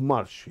don't need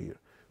march here.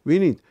 We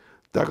need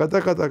taka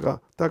taka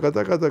taka taka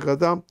taka taka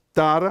dam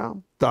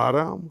taram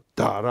taram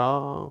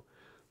taram.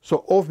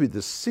 So offbeat, the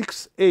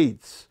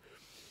 6/8,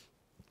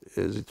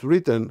 as it's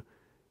written,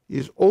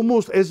 is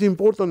almost as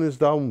important as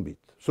downbeat.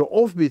 So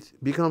offbeat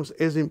becomes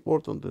as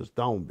important as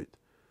downbeat.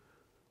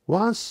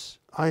 Once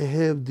I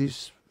have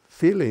this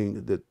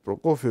feeling that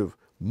Prokofiev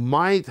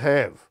might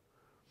have,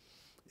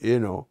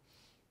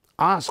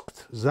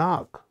 asked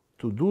Zak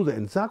to do that,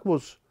 and Zak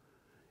was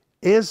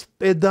as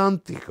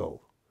pedantical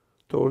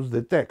towards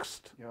the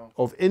text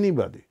of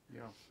anybody,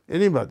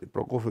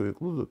 Prokofiev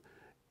included,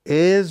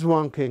 as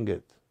one can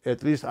get.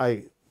 At least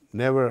I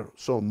never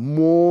saw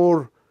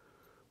more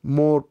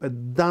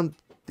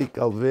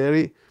pedantical,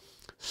 very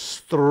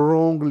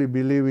strongly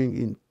believing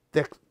in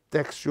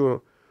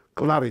textual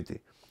clarity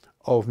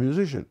of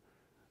musician.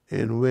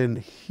 And when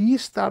he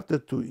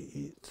started to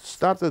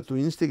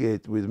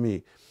instigate with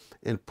me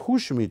and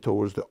push me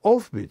towards the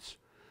offbeats,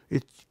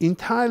 it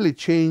entirely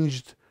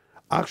changed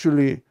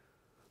actually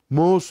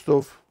most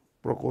of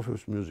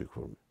Prokofiev's music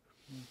for me.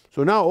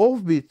 So now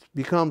offbeat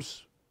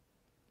becomes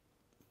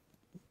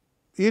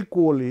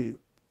equally,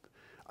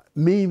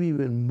 maybe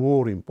even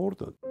more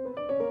important.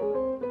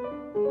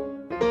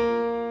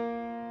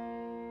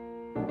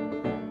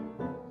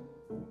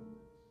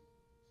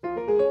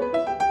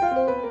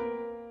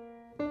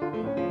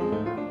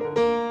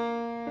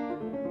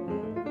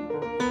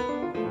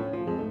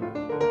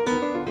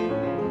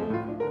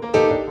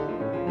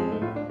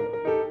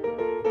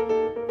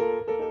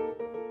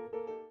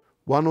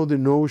 One of the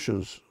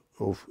notions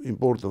of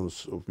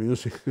importance of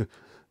music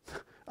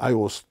I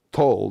was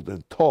told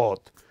and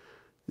taught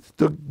is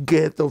to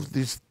get off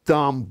these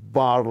dumb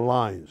bar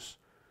lines.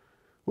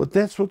 But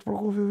that's what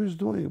Prokofiev is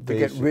doing. To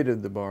get rid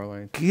of the bar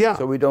lines. Yeah.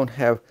 So we don't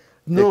have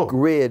the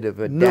grid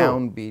of a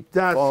downbeat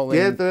falling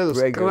get rid of,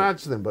 regular.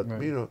 scratch them, but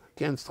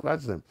can't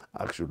scratch them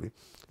actually.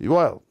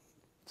 Well,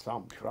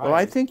 some try. Well,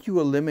 I think you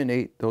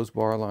eliminate those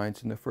bar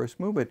lines in the first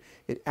movement.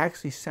 It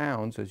actually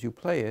sounds, as you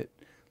play it,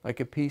 like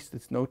a piece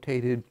that's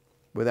notated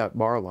without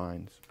bar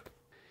lines.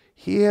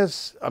 He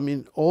has,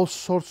 all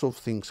sorts of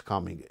things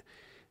coming.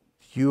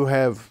 You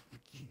have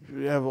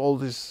all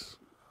this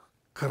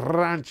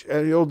crunch,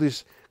 all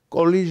this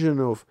collision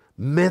of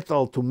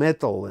metal to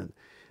metal,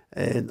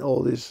 and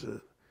all this,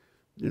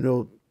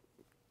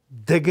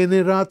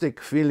 degeneratic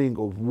feeling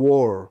of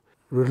war,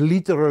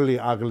 literally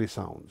ugly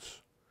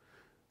sounds.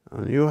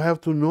 And you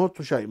have to not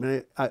to shy.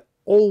 I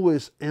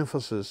always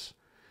emphasis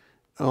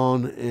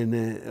on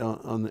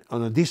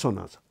a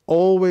dissonance.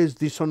 Always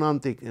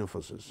dissonantic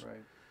emphasis.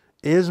 Right.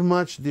 As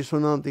much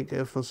dissonantic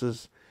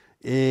emphasis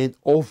and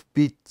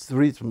offbeat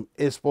rhythm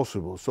as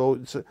possible. So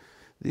it's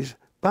this,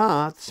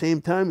 but at the same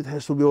time it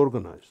has to be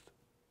organized.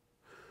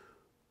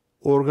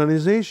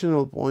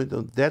 Organizational point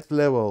on that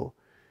level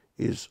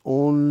is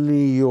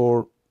only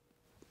your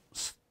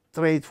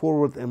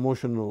straightforward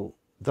emotional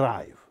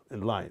drive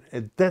and line.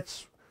 And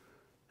that's,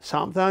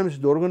 sometimes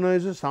it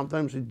organizes,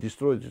 sometimes it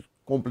destroys it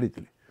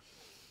completely.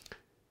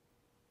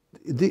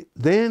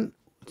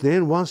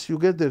 Then once you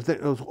get there,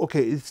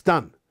 okay, it's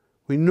done.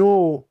 We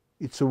know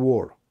it's a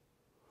war.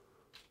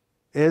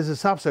 As a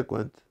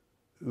subsequent,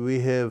 we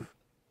have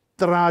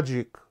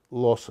tragic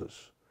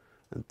losses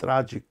and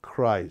tragic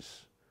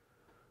cries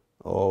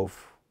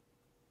of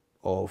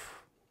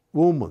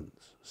women,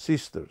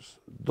 sisters,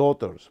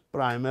 daughters,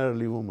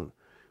 primarily women,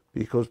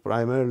 because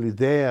primarily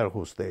they are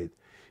who stayed.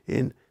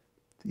 And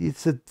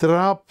it's a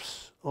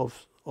drops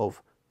of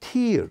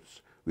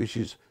tears, which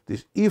is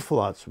these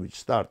E-flats, which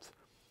starts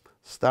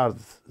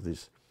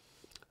with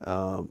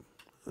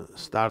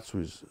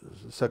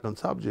second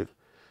subject,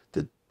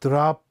 the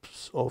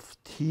drops of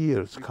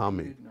tears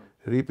coming,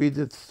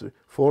 repeated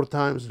 4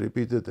 times,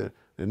 repeated,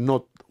 and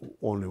not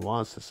only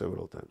once,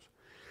 several times.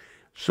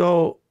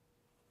 So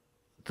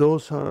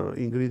those are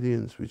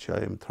ingredients which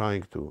I am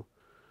trying to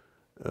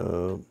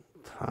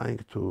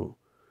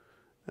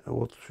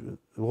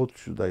what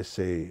should I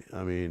say?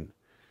 I mean,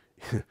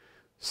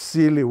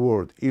 silly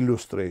word,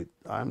 illustrate.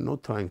 I'm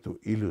not trying to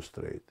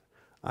illustrate.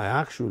 I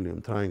actually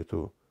am trying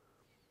to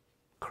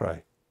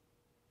cry.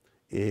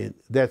 And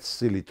that's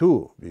silly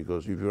too,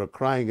 because if you are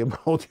crying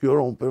about your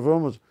own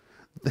performance,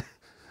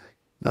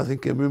 nothing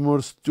can be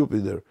more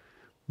stupider.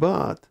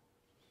 But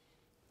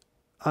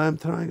I'm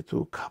trying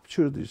to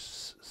capture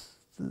this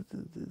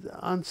the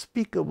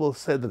unspeakable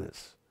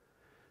sadness,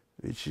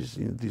 which is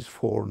in these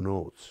 4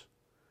 notes.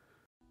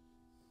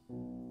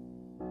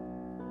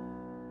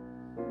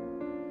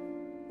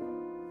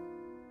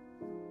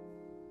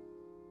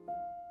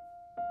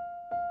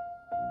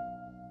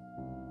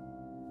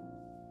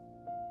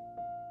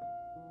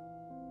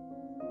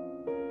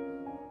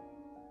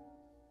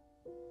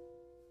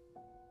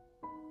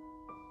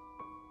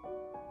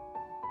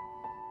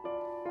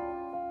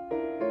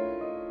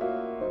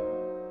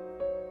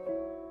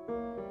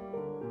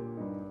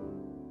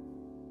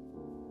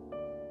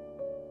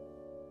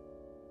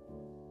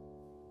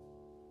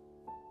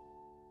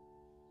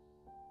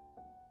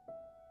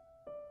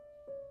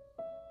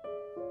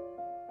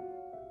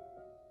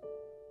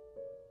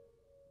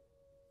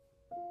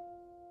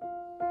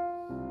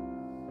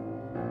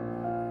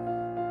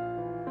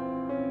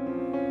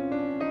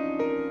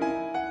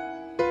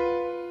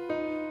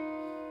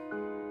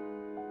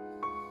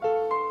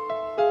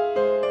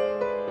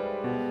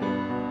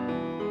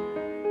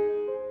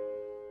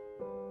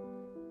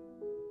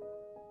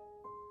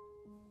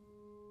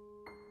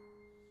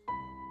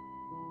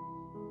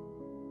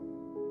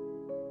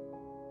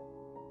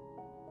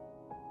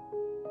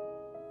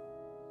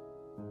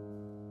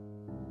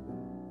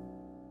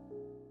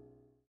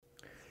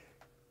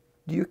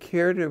 Do you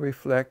care to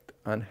reflect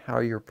on how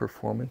your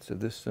performance of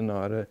this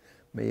sonata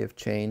may have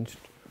changed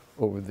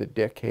over the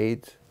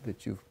decades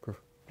that you've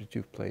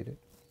played it?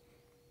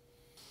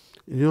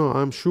 You know,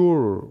 I'm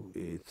sure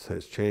it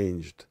has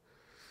changed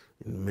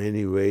in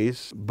many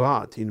ways,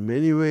 but in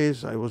many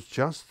ways I was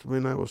just,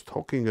 when I was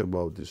talking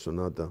about this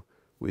sonata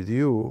with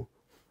you,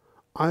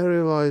 I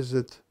realized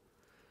that,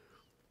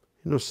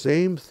 you know,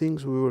 same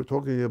things we were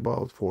talking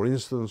about, for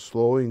instance,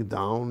 slowing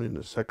down in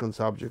the second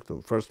subject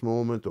or first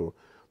movement, or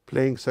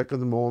playing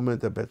second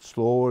movement a bit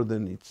slower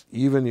than it's,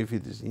 even if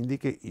it is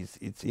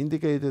it's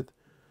indicated.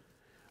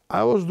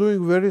 I was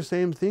doing very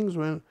same things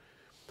when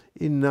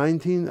in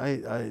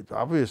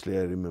obviously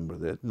I remember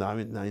that. Now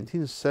in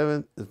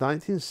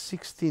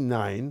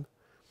 1969,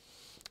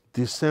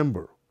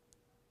 December,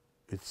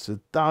 it's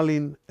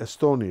Tallinn,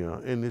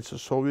 Estonia, and it's a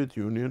Soviet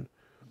Union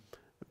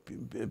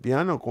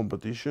piano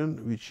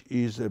competition, which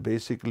is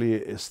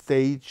basically a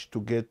stage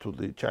to get to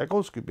the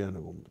Tchaikovsky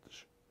piano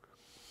competition.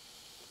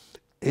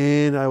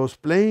 And I was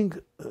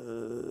playing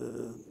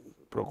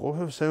Prokofiev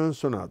 7th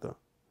Sonata,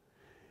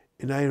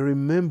 and I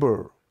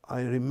remember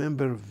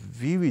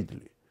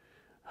vividly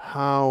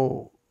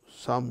how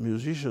some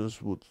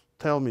musicians would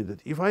tell me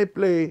that if I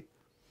play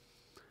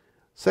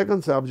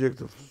second subject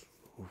of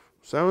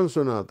 7th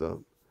Sonata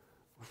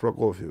of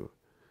Prokofiev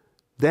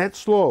that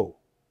slow,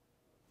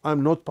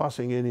 I'm not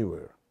passing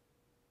anywhere.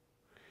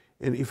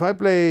 And if I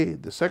play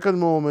the second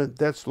movement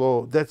that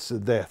slow, that's a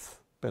death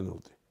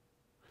penalty.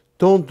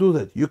 Don't do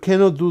that. You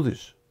cannot do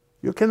this.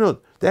 You cannot.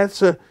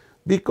 That's a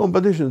big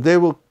competition. They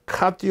will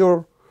cut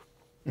your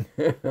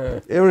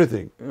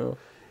everything. Oh.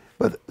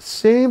 But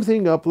same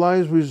thing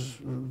applies with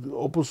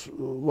Opus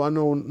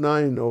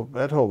 109 of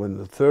Beethoven,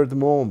 the third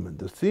movement.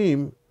 The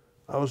theme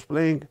I was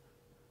playing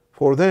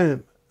for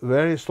them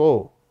very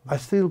slow. I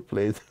still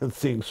play that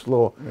thing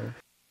slow. Yeah.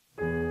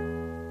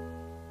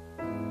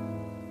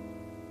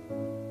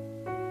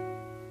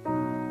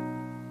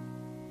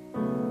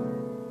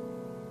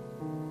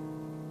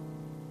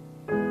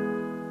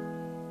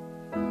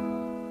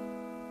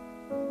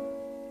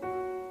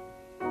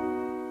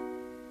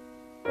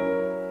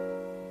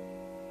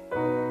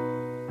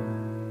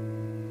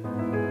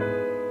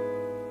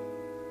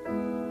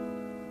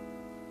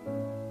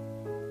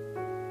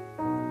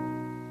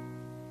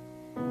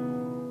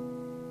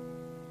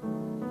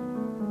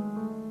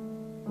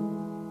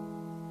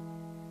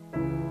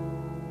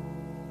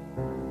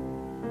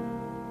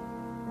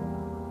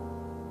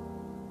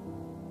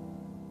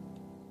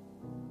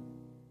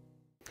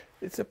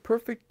 It's a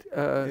perfect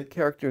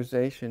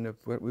characterization of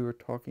what we were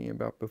talking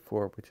about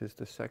before, which is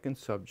the second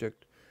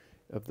subject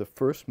of the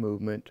first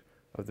movement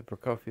of the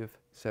Prokofiev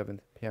 7th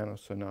Piano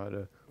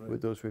Sonata, right,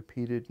 with those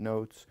repeated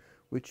notes,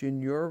 which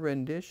in your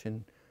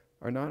rendition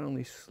are not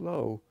only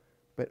slow,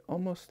 but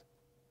almost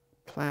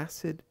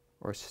placid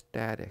or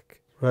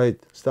static. Right,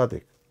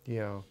 static.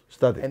 Yeah.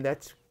 study. And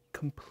that's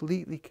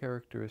completely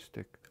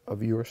characteristic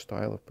of your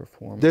style of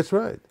performance. That's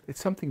right.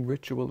 It's something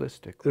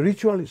ritualistic.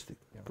 Ritualistic,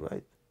 Yeah.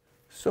 right?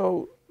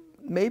 So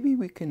maybe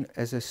we can,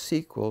 as a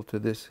sequel to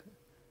this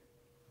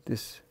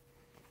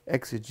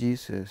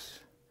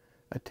exegesis,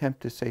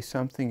 attempt to say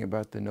something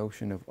about the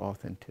notion of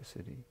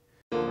authenticity.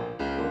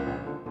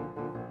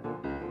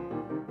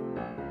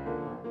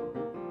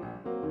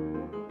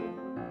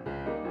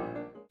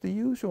 The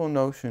usual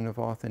notion of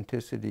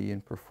authenticity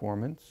in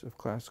performance of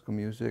classical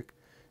music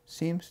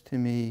seems to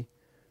me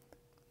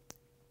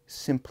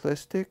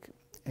simplistic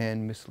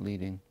and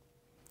misleading.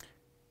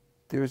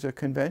 There's a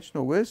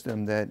conventional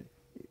wisdom that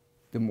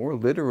the more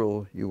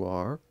literal you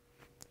are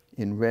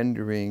in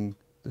rendering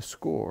the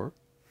score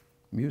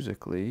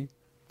musically,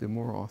 the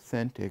more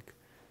authentic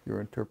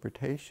your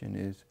interpretation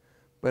is.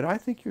 But I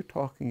think you're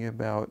talking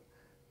about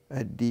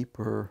a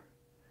deeper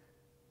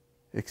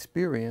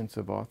experience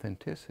of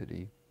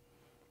authenticity.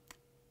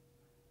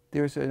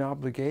 There's an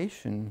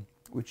obligation,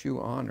 which you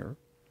honor,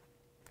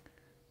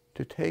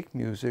 to take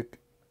music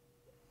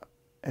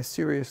as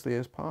seriously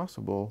as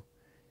possible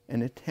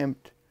and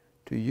attempt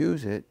to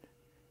use it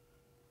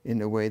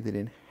in a way that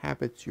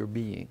inhabits your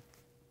being.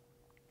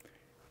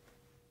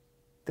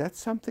 That's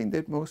something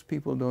that most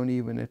people don't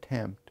even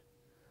attempt.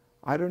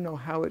 I don't know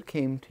how it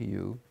came to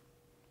you,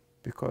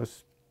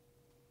 because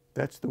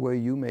that's the way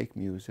you make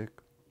music.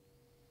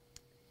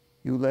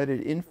 You let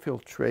it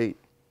infiltrate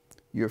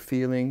your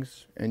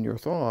feelings and your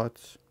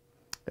thoughts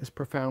as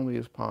profoundly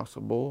as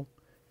possible,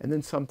 and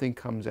then something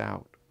comes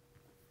out.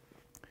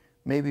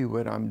 Maybe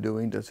what I'm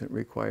doing doesn't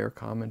require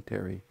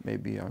commentary.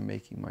 Maybe I'm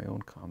making my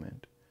own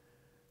comment.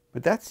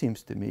 But that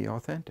seems to me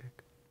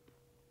authentic.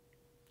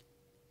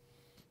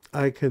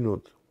 I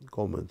cannot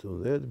comment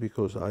on that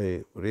because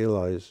I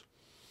realize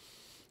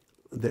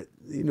that,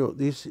 you know,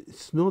 this,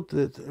 it's not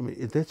that, I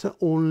mean, that's the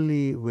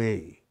only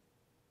way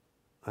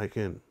I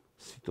can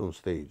sit on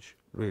stage,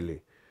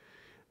 really.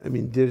 I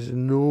mean, there's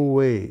no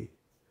way.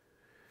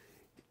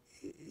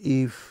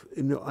 If,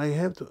 you know, I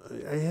have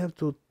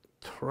to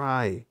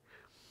try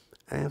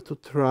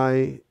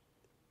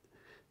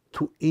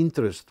to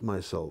interest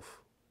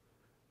myself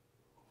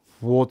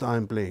what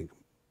I'm playing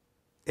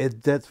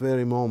at that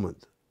very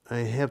moment. I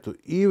have to,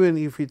 even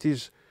if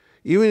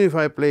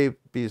I play a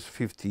piece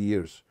 50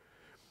 years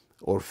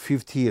or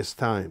 50 years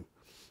time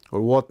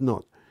or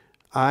whatnot,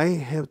 I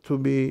have to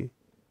be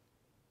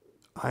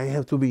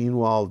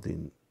involved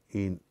in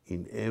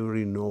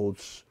every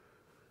note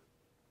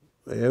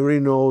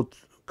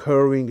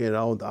curving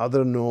around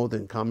other note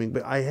and coming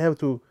back. I have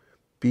to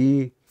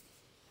be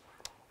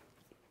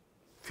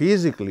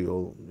physically,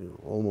 or, you know,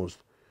 almost,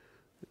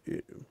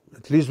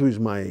 at least with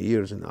my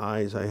ears and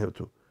eyes, I have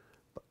to,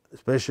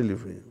 especially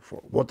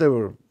for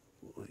whatever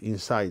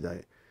insight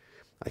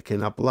I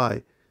can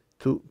apply,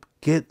 to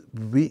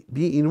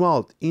be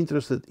involved,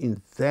 interested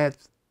in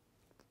that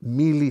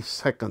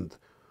millisecond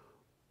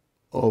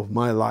of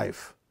my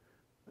life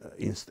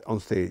on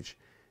stage.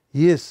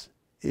 Yes,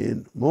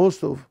 in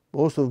most of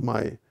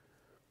my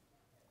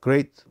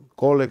great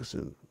colleagues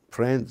and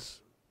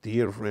friends,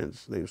 dear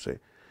friends, they say,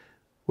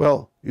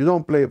 well, you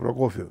don't play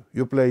Prokofiev,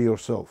 you play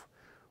yourself.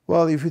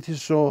 Well, if it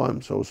is so,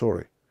 I'm so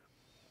sorry.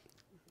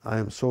 I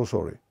am so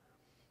sorry.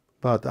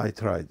 But I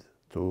tried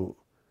to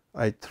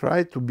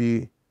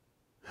be,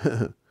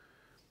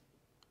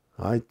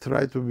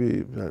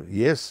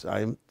 yes,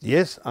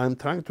 I'm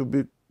trying to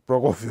be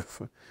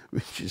Prokofiev,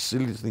 which is a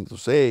silly thing to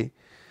say,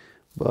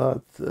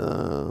 but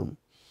I'm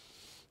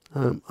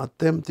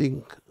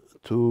attempting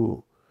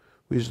to,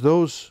 with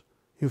those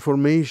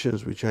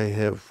informations which I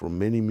have from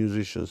many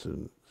musicians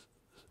and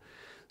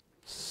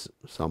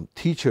some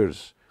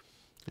teachers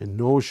and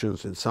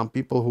notions and some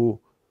people who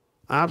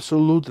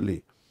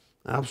absolutely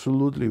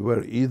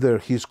were either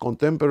his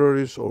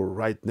contemporaries or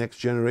right next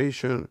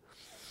generation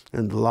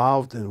and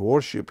loved and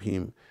worshiped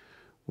him.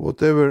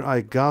 Whatever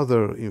I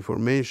gather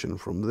information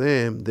from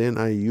them, then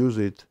I use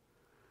it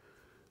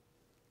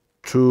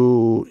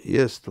to,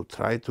 yes, to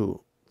try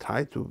to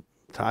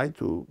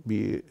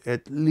be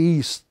at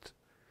least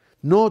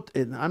not,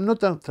 and I'm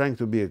not trying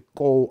to be a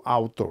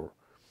co-author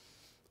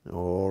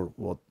or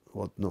what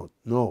not,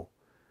 no.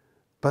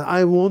 But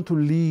I want to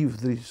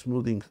leave this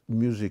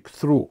music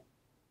through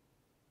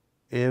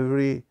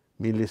every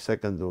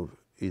millisecond of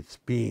its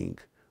being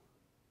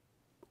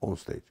on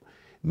stage.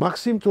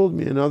 Maxim told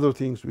me another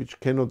things which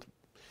cannot,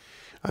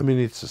 I mean,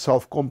 it's a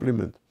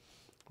self-compliment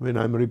when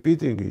I'm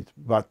repeating it,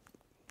 but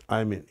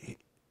I mean,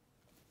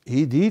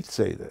 he did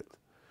say that.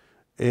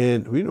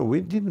 And you know,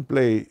 we didn't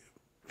play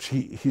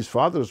his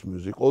father's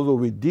music, although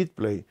we did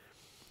play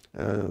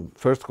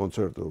first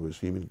concerto with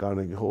him in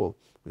Carnegie Hall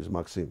with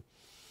Maxim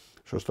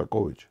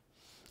Shostakovich.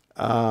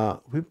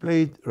 We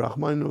played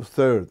Rachmaninoff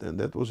Third, and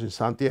that was in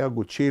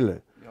Santiago,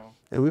 Chile. Yeah.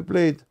 And we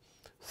played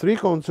 3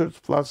 concerts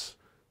plus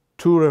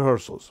 2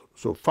 rehearsals.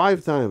 So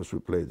 5 times we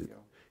played it.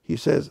 Yeah. He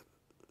says,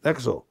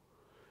 Exo,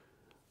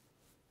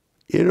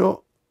 you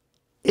know,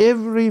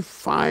 every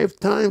 5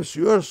 times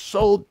you are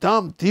so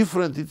damn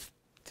different. It's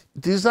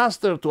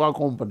disaster to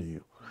accompany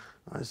you.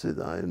 I said,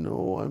 I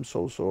know, I'm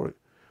so sorry.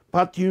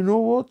 But you know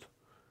what?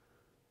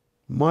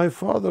 My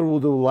father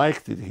would have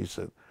liked it, he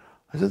said.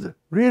 I said,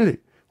 really?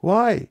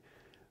 Why?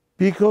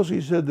 Because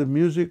he said the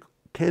music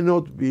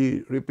cannot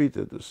be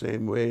repeated the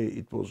same way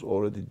it was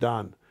already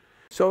done.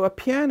 So a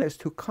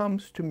pianist who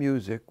comes to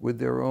music with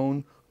their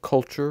own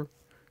culture,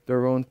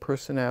 their own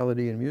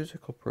personality and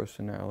musical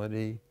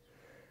personality,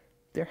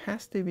 there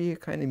has to be a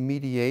kind of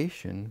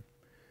mediation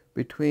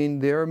between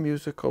their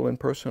musical and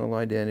personal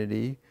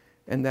identity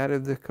and that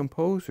of the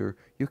composer.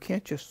 You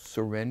can't just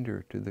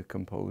surrender to the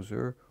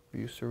composer, or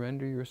you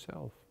surrender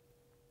yourself.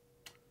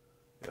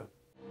 Yeah.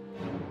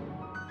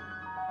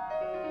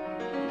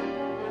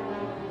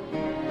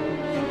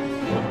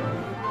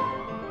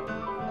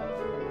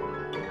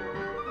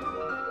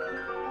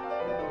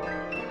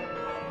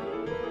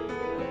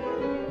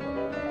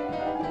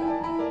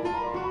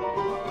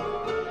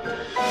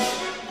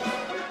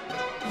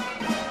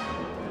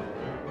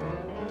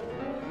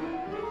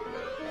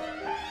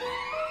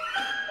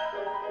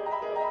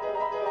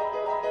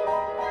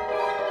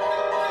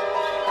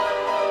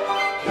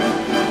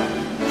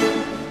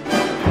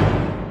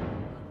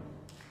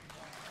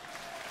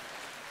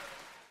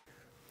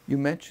 You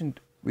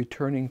mentioned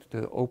returning to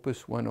the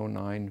Opus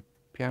 109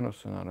 Piano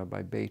Sonata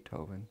by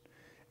Beethoven,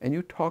 and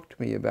you talked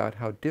to me about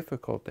how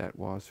difficult that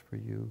was for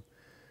you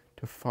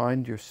to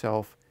find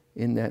yourself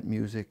in that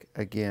music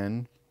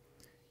again,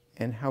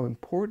 and how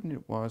important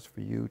it was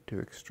for you to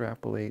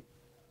extrapolate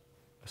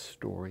a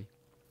story.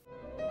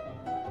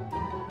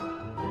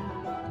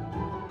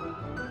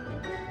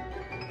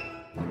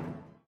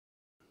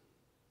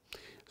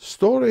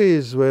 Story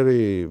is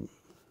very,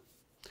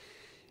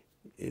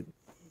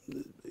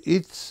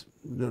 it's,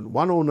 the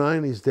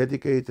 109 is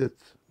dedicated,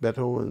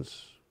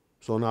 Beethoven's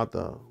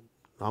Sonata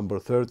number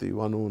 30,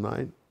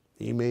 109,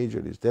 E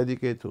major, is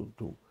dedicated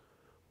to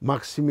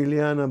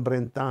Maximiliano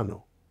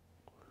Brentano.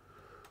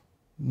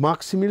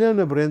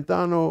 Maximiliano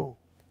Brentano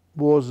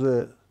was,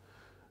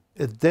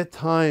 at that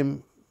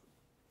time,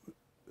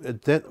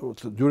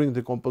 during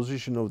the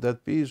composition of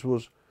that piece,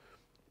 was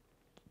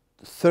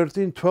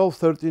 12,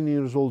 13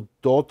 years old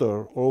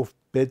daughter of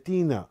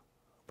Bettina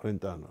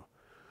Brentano,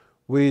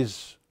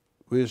 with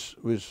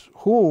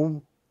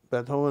whom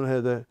Beethoven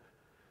had a,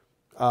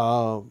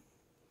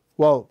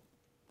 well,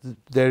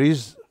 there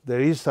is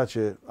such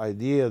an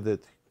idea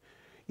that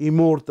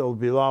immortal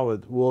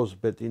beloved was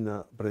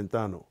Bettina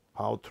Brentano.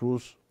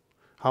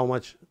 How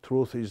much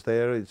truth is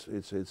there? It's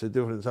a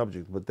different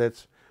subject, but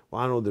that's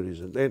one of the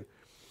reasons. And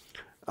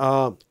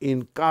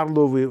in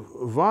Karlovy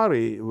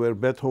Vary, where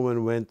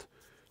Beethoven went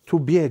to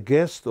be a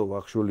guest of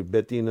actually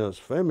Bettina's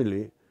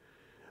family,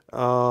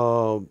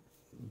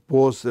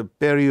 was a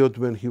period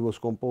when he was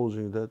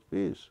composing that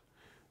piece.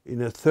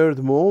 In a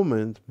third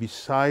moment,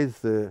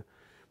 besides the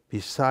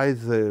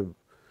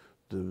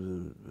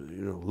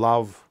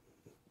love,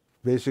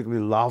 basically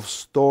love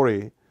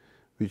story,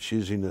 which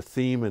is in a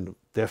theme, and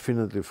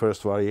definitely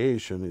first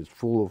variation is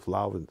full of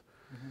love.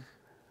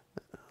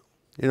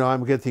 And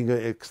I'm getting an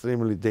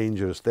extremely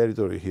dangerous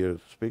territory here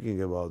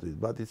speaking about it,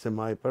 but it's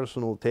my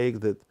personal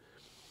take that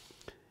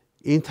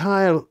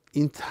entire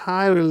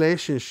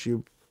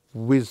relationship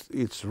with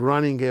its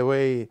running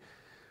away,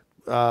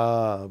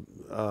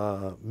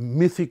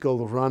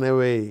 mythical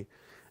runaway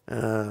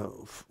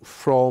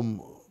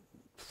from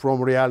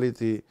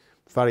reality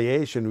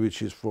variation,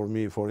 which is for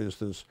me, for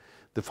instance,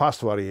 the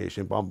fast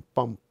variation, pam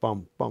pam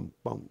pam pam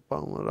pam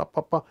pam, ra,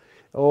 pa, pa,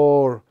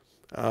 or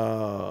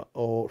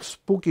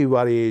spooky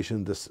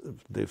variation,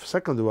 the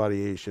second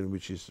variation,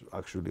 which is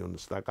actually on the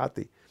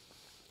staccati,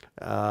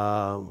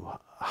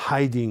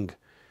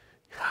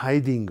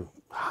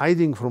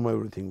 hiding from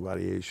everything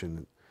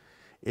variation,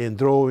 and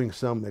drawing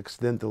some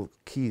accidental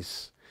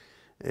kiss,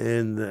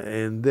 and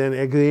then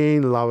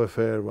again love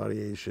affair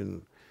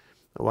variation,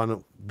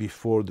 one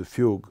before the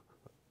fugue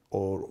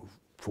or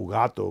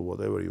fugato,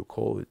 whatever you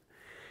call it,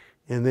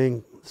 and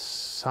then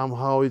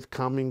somehow it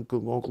coming to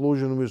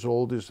conclusion with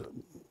all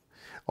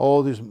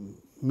these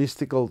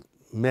mystical,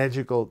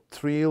 magical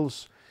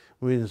trills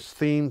with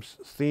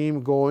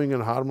theme going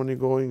and harmony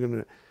going,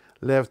 and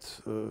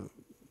left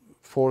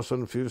fourth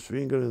and fifth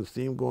finger, and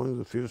theme going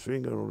the fifth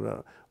finger on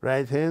the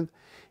right hand,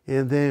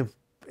 and then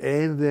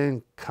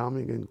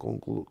coming and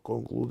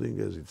concluding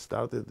as it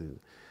started in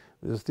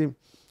the theme.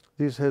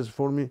 This has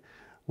for me,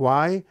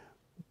 why?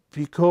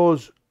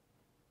 Because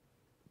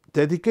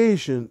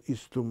dedication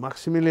is to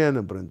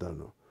Maximiliano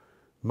Brentano.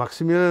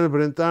 Maximiliano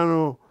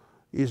Brentano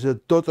is a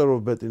daughter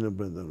of Bettina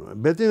Brentano.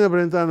 Bettina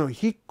Brentano,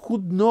 he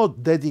could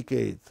not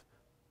dedicate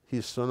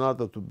his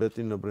sonata to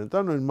Bettina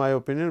Brentano, in my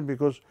opinion,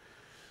 because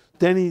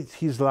then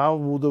his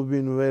love would have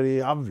been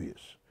very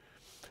obvious.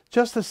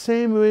 Just the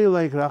same way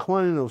like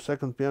Rachmaninoff's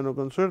Second Piano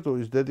Concerto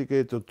is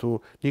dedicated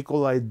to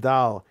Nikolai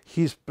Dahl,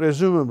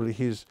 presumably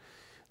his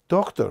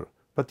doctor,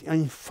 but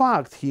in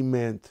fact he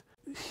meant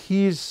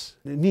his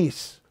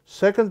niece.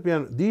 Second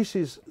piano,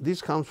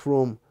 this comes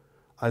from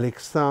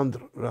Alexander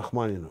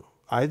Rachmaninoff.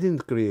 I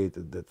didn't create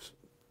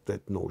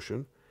that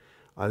notion.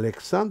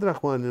 Alexander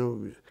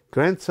Rachmaninoff,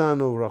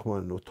 grandson of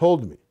Rachmaninoff,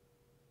 told me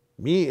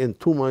me and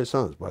two of my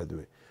sons, by the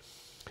way.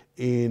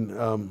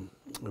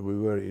 We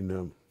were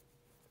in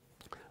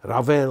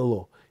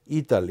Ravello,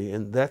 Italy,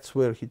 and that's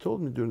where he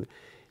told me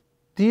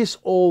this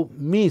old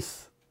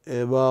myth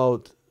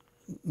about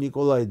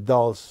Nikolai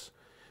Dahl's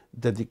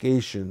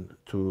dedication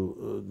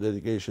to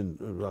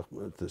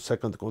the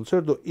second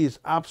concerto is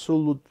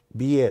absolute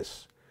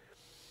BS.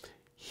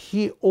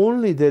 He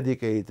only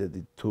dedicated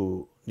it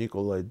to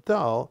Nikolai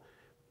Dahl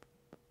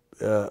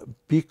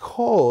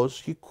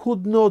because he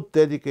could not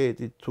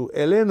dedicate it to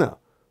Elena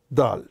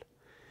Dahl.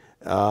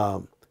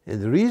 And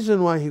the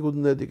reason why he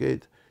couldn't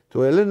dedicate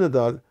to Elena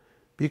Dahl,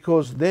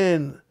 because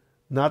then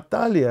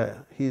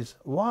Natalia, his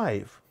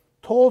wife,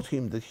 told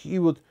him that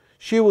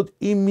she would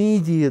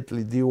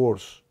immediately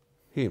divorce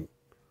him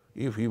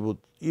if he would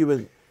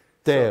even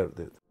dare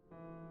that.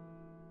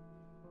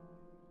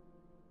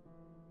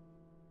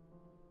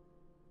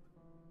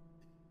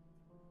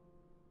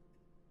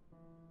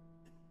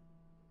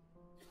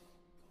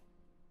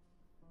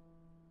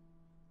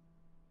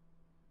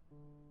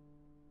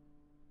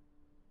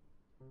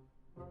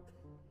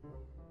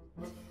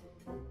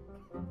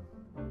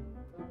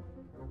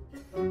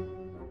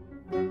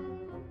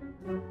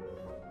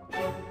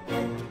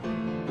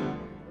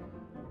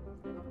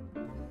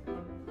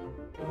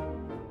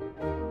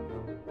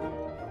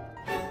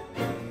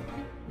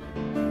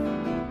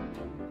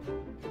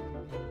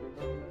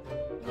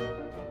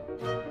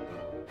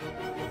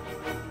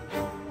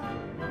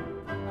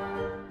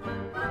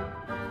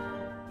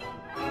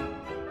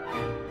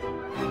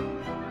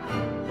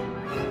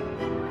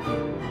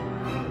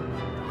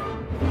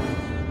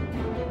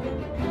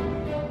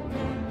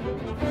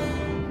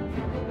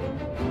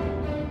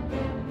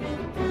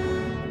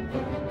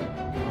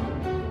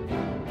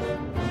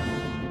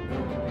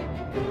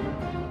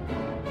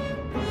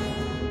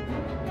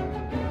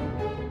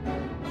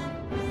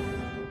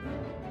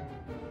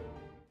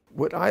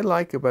 What I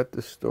like about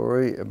the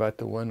story about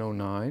the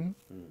 109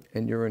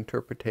 and your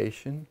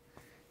interpretation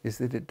is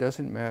that it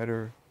doesn't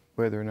matter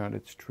whether or not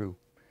it's true.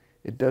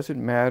 It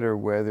doesn't matter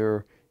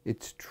whether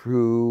it's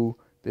true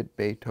that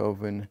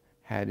Beethoven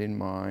had in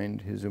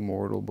mind his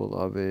immortal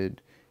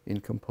beloved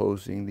in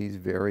composing these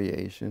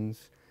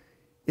variations.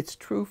 It's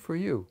true for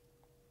you.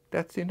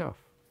 That's enough.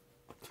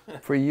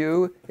 For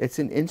you, it's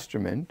an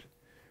instrument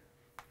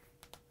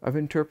of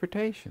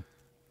interpretation.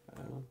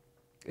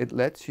 It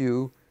lets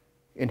you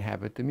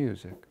inhabit the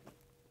music.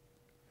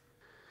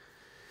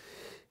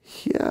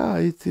 Yeah,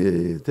 it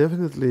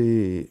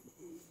definitely.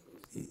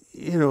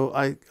 You know,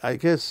 I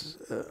guess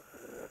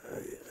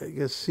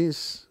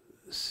since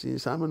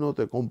I'm not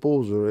a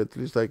composer, at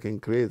least I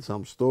can create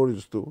some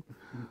stories to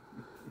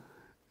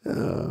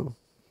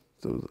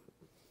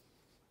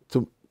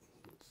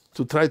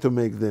try to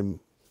make them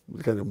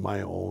kind of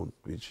my own,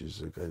 which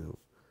is a kind of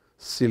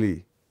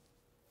silly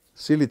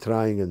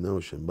trying a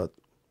notion, but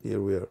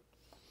here we are.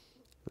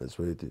 That's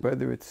what it is.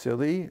 Whether it's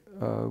silly,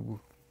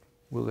 we'll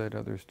let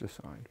others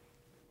decide.